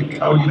how would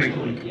you make the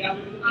link?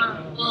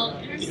 Well,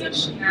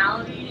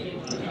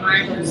 intersectionality is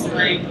defined as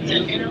like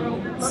the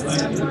interwoven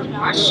systems of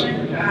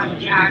question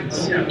that act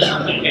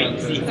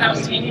simultaneously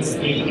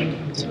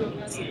to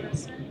oppress a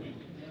person.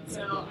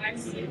 So I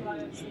see a lot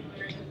of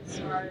similarities as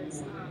far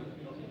as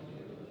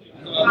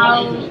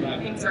how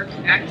things are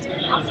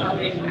connected, how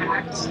they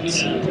act to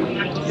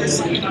the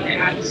person, how they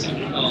act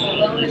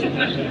alone as a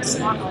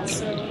person,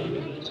 also.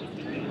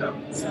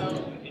 So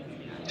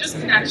just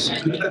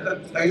connection.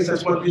 I guess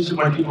that's one reason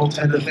why people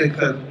tend to think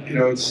that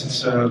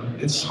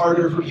it's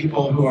harder for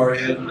people who are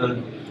in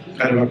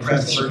kind of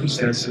oppressed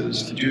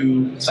circumstances to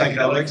do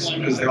psychedelics,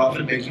 because they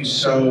often make you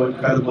so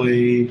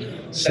incredibly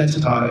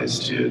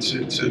sensitized to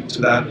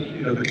that,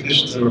 the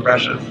conditions of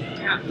oppression.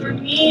 Yeah, for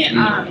me,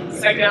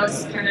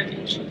 psychedelics kind of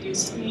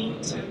introduced me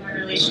to my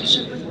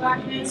relationship with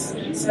Blackness,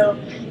 and so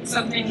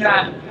something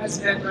that has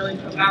been really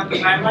profound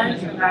in my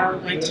life, and that I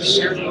would like to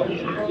share with other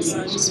people. So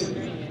I was just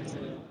wondering.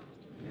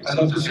 I'd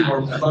love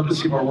to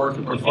see more work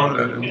and more fun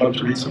of it, and I'd love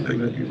to read something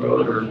that you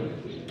wrote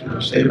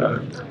or say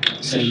about it.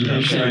 Same.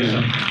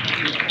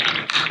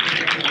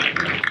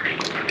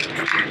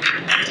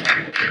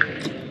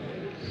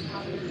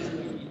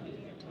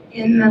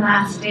 In the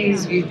last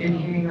days, we've been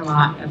hearing a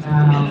lot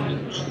about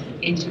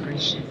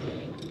integration.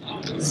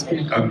 It's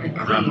been a common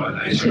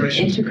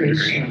integration.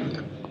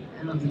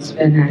 It's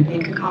been, I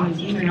think, a common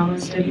theme in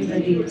almost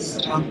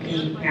everybody's talk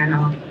and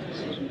panel.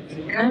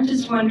 And I'm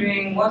just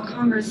wondering, what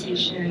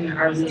conversation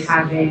are we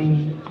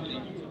having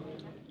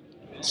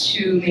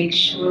to make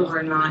sure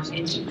we're not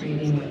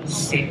integrating with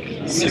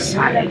sick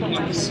society?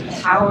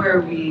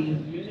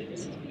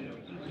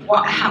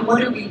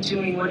 what are we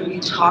doing? What are we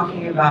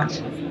talking about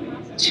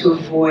to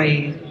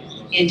avoid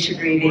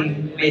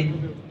integrating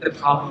with the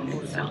problem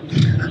itself?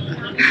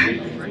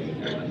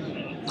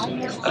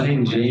 I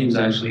think James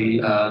actually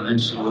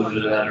mentioned a little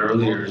bit of that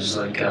earlier. Is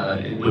like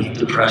with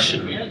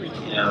depression,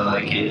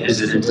 like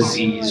is it a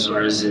disease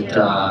or is it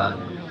a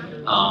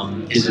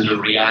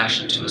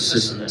reaction to a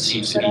system that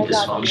seems to be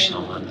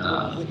dysfunctional? And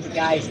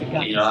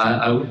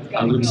I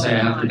wouldn't say I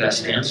have the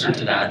best answer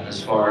to that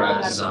as far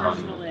as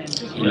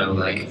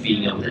like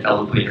being able to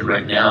eloquate it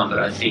right now. But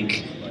I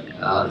think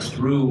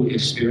through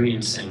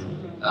experiencing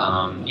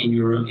in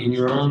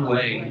your own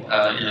way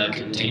in a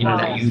container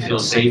that you feel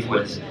safe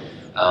with.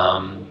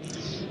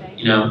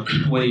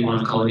 Whether you want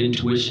to call it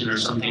intuition or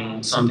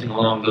something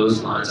along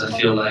those lines, I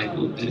feel like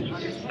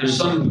there's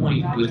some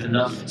point with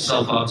enough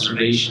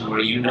self-observation where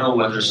you know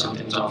whether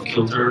something's off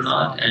kilter or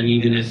not, and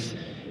even if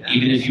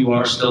you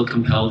are still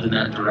compelled in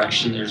that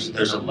direction,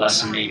 there's a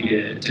lesson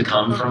maybe to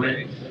come from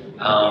it.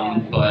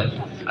 But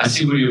I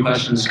see where your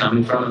question is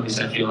coming from, at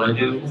least I feel I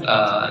do,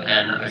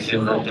 and I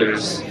feel that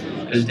there's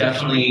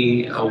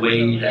definitely a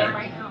way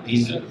that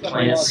these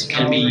plants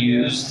can be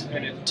used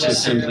to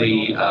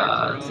simply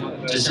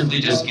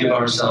just give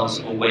ourselves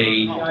a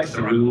way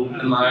through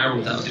the mire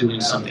without doing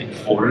something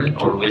for it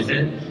or with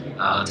it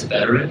to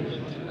better it.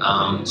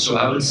 So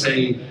I would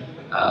say,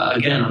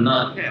 again, I'm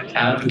not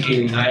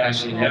advocating. I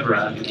actually never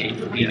advocate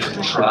for people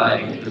to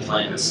try the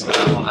plants.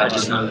 I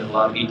just know that a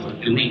lot of people are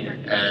doing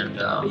it,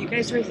 and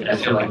I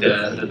feel like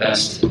the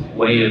best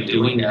way of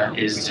doing that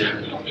is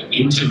to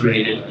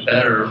integrate it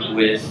better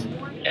with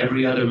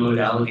every other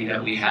modality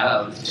that we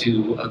have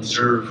to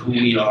observe who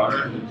we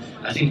are. And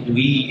I think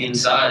we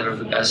inside are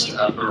the best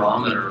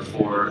barometer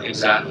for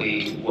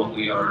exactly what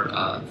we are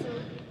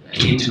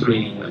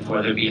integrating with,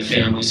 whether it be a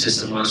family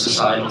system or a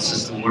societal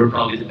system. We're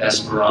probably the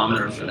best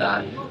barometer for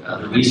that.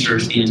 The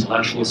research, the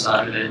intellectual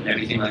side of it, and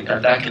everything like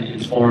that, that can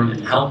inform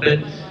and help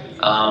it.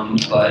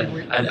 But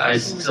I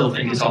still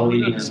think it's all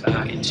leading us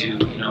back into,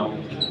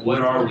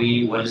 what are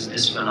we? What is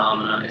this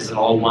phenomenon? Is it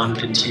all one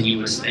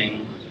continuous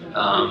thing?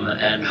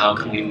 And how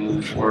can we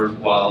move forward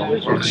while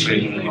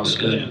orchestrating the most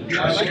good?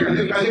 I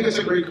think it's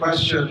a great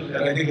question,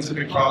 and I think it's a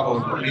big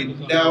problem. I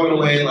mean, now in a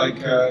way, like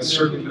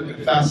certain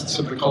facets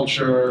of the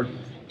culture,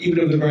 even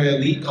of the very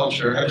elite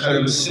culture, have kind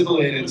of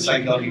assimilated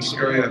psychedelic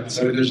experience.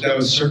 I mean, there's now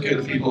a circuit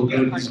of people who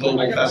go to these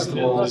global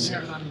festivals,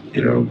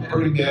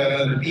 Burning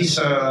Man,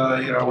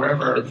 Ibiza,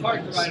 wherever, and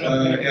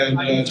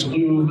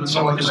Tulum, and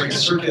so on. There's like a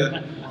circuit,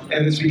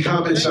 and it's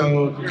become its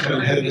own kind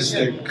of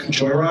hedonistic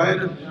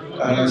joyride.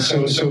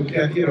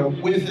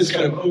 With this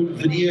kind of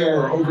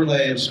veneer or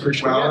overlay of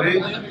spirituality,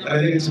 I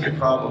think it's a big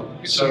problem.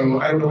 So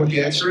I don't know what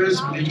the answer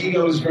is, but the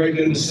ego is very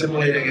good at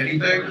assimilating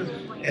anything,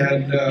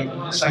 and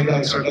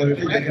psychedelics are another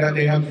thing.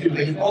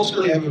 They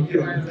ultimately have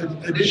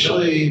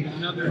initially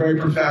a very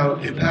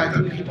profound impact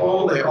on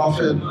people. They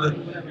often,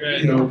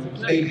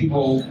 make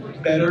people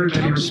better in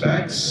many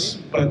respects,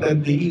 but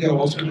then the ego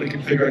ultimately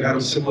can figure out how to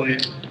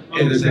assimilate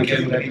it as they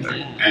can with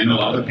anything. And a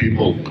lot of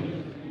people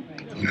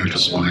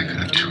just want to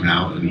kind of tune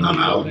out and numb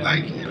out,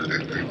 like,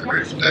 the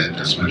Grateful Dead,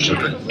 as much of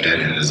a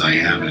deadhead as I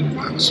am, and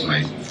that was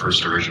my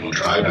first original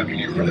tribe. I mean,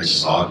 you really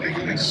saw it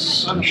becoming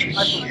such a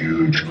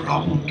huge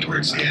problem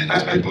towards the end,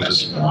 as people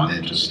just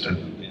wanted just to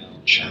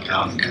check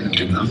out and kind of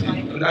do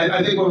nothing. But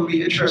I think what would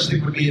be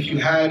interesting would be if you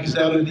had, because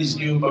now there are these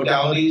new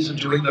modalities of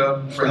doing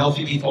them for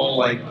healthy people,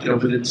 like,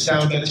 within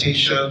sound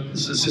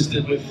meditations,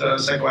 assisted with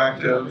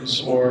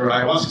psychoactives or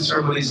ayahuasca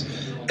ceremonies.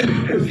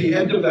 If the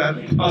end of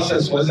that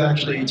process was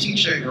actually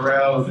teaching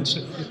around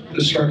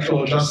the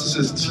structural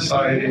injustices in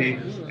society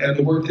and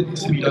the work that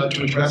needs to be done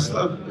to address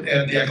them,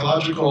 and the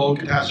ecological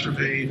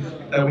catastrophe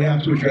that we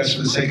have to address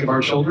for the sake of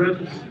our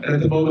children. And at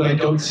the moment, I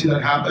don't see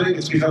that happening.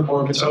 It's become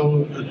more of its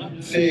own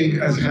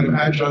thing as a kind of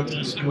adjunct to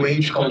this New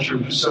Age culture,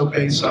 which is so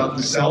based on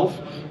the self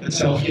and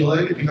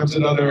self-healing. It becomes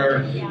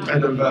another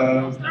kind of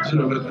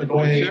sort of an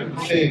annoying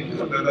thing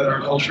that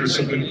our culture is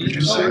so good at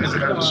producing as a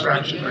kind of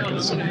distraction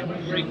mechanism. I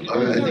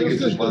think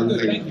it's just one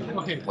thing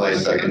my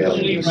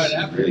psychedelics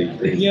really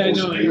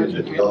reinforced me is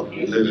that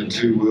we live in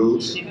two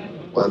worlds,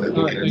 one that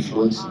we can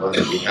influence, one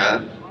that we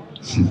can't.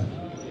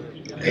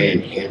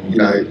 And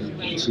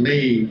to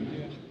me,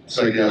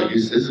 psychedelic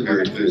use is a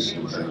very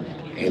personal thing,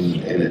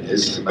 and it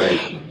is to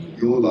make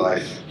your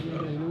life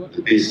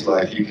the best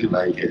life you can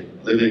make it,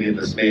 living in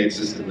this mad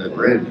system that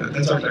we're in.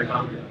 That's not very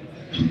common.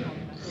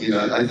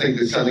 I think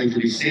there's something to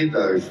be said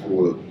though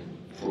for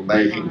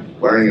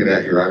worrying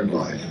about your own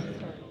life,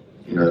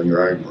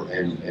 your own,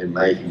 and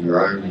making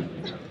your own,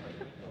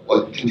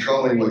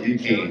 controlling what you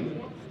can,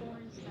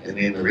 and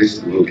then the rest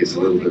of the world gets a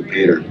little bit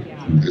better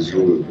because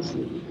your world gets a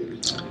little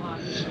bit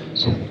better.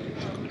 So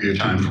we have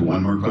time for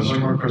one more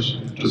question. One more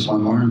question. Just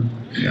one more?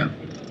 Yeah.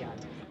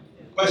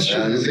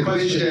 Question. There's a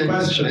question.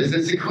 Is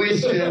this a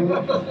question?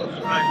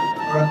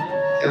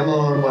 Come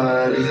on,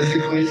 man. Is this a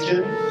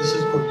question? This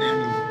is for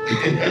Daniel.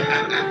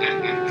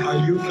 Are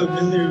you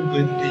familiar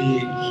with the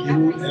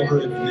Hugh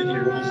Everett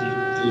video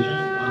presentation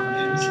on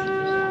MC?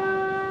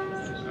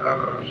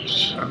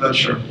 I'm not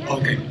sure.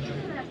 Okay.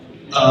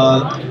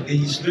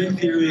 The string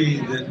theory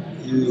that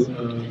you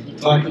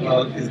talked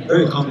about is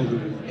very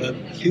complicated. But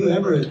Hugh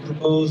Everett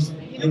proposed,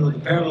 the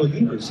parallel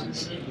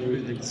universes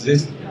that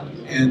exist,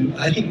 and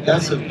I think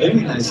that's a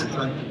very nice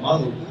attractive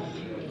model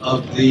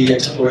of the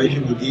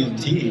exploration with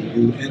DMT.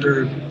 You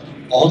enter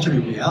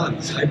alternate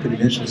realities,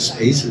 hyperdimensional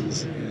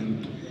spaces,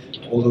 and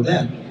all of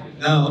that.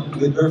 Now,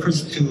 with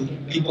reference to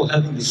people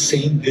having the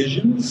same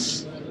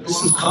visions,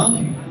 this is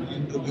common.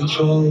 The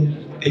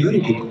Huichol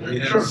Peyote people, they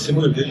have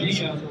similar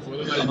visions.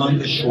 Among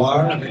the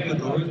Shuar of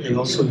Ecuador, they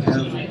also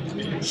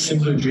have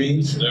similar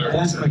dreams. I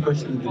asked my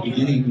question at the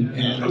beginning,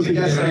 and That was a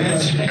guess.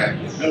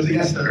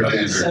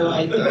 So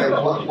I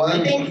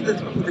think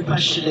the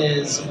question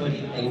is, what do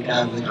you think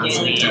of the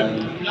concept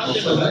of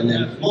multiple and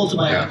then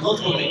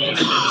multiple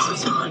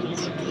dimensions of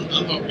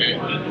Okay.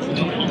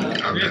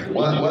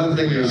 One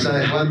thing you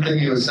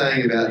were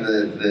saying about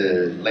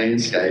the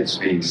landscapes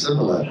being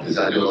similar is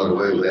I do a lot of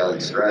work with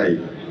Alex Gray.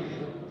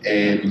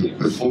 And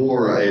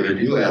before I ever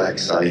knew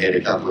Alex, I had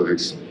a couple of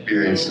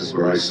experiences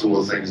where I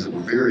saw things that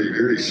were very,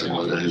 very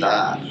similar to his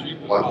art.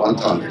 One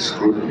time,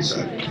 extraordinarily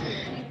so.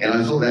 And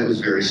I thought that was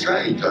very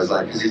strange. I was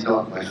like, because he's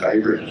not my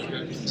favourite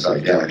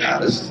psychedelic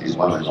artist. He's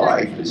one I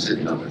like, but he's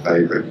certainly not my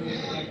favourite.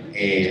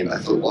 And I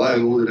thought, why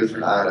all the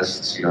different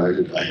artists,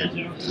 that I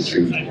had to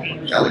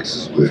see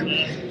Alex's work?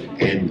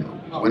 And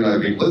when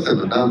I've been with him,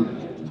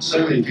 and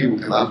so many people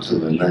come up to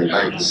him and they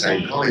make the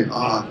same comment,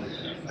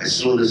 I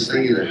saw this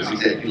thing and it was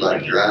exactly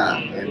like your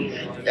art.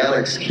 And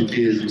Alex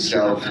compares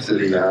himself to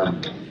the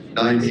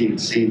 19th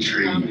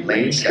century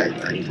landscape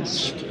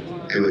painters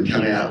who would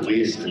come out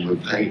west and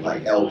would paint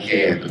like El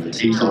Cap and the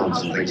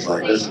Tetons and things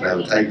like this, and they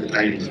would take the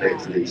paintings back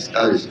to the East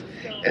Coast,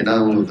 and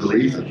no one would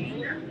believe them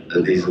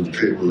that these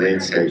incredible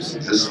landscapes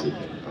existed,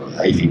 or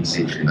 18th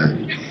century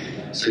maybe.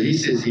 So he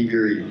says he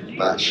very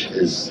much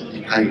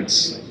he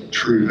paints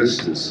true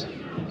vistas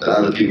that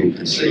other people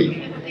can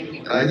see.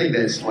 I think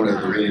that's one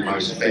of the really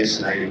most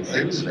fascinating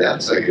things about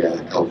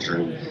psychedelic culture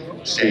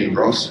and Stan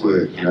Groff's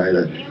work,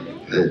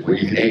 that when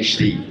you can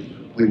actually,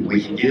 when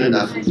we can get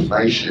enough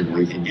information,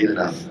 we can get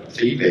enough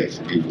feedback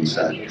from people and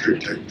start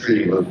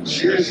treating it a little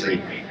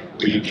seriously,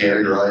 we can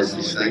categorize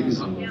these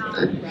things.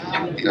 And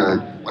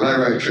when I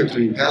wrote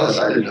Tryptamine Palace,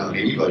 I didn't know if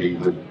anybody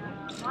would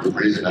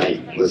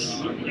resonate with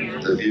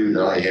the view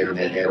that I had on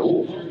that at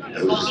all.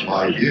 It was just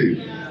my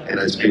view. And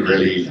it's been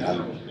really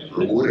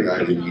rewarding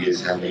over the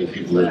years how many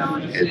people have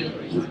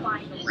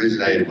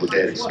resonated with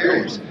that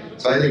experience.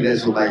 So I think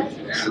that's what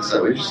makes it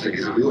so interesting,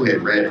 is that we all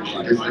had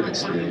radically different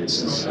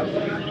experiences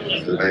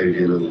that maybe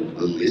be a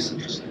little less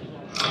interesting.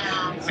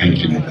 Thank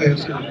you.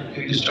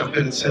 Maybe just jump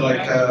in and say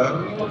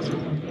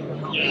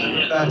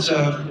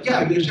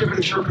there's different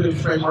interpretive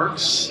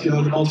frameworks,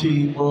 the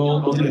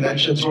multi-world,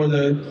 multi-dimensions, or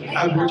the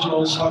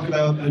Aboriginals talk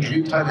about the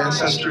dreamtime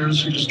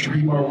ancestors who just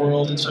dream our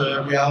world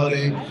into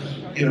reality.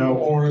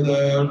 Or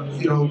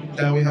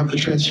now we have the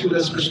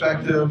transhumanist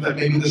perspective that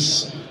maybe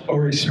what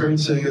we're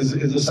experiencing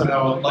is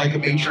somehow like a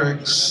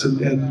matrix,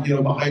 and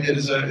behind it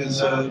is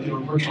a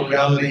virtual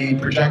reality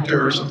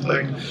projector or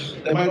something.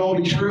 They might all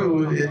be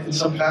true in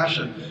some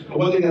fashion. But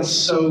one thing that's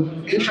so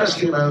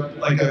interesting about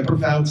like a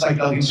profound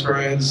psychedelic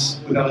experience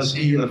with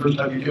LSD, the first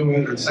time you do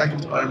it, or the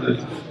second time, the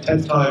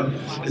 10th time,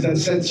 is that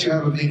sense you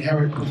have of the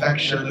inherent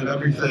perfection of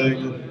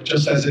everything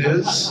just as it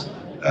is,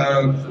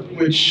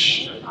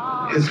 which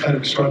is kind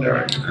of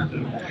extraordinary.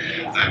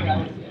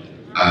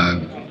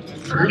 I'm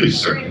fairly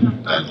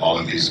certain that all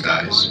of these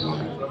guys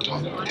will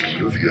talk to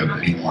you if you have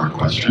any more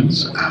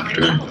questions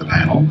after the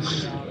panel.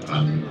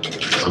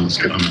 So let's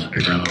give them a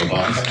big round of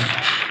applause.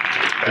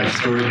 That's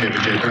Stewart,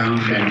 David J. Brown,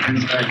 Dan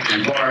Kinchbeck,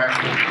 Dan Borak,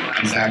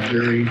 I'm Zach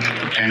Leary,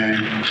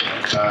 and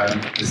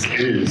this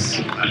is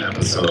an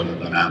episode of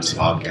the MAPSS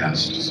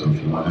podcast, so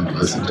if you want to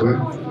listen to it,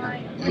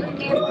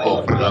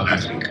 we'll put it up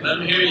next week. Let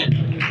me hear you.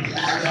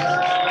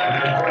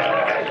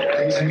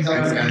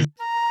 Thanks, guys.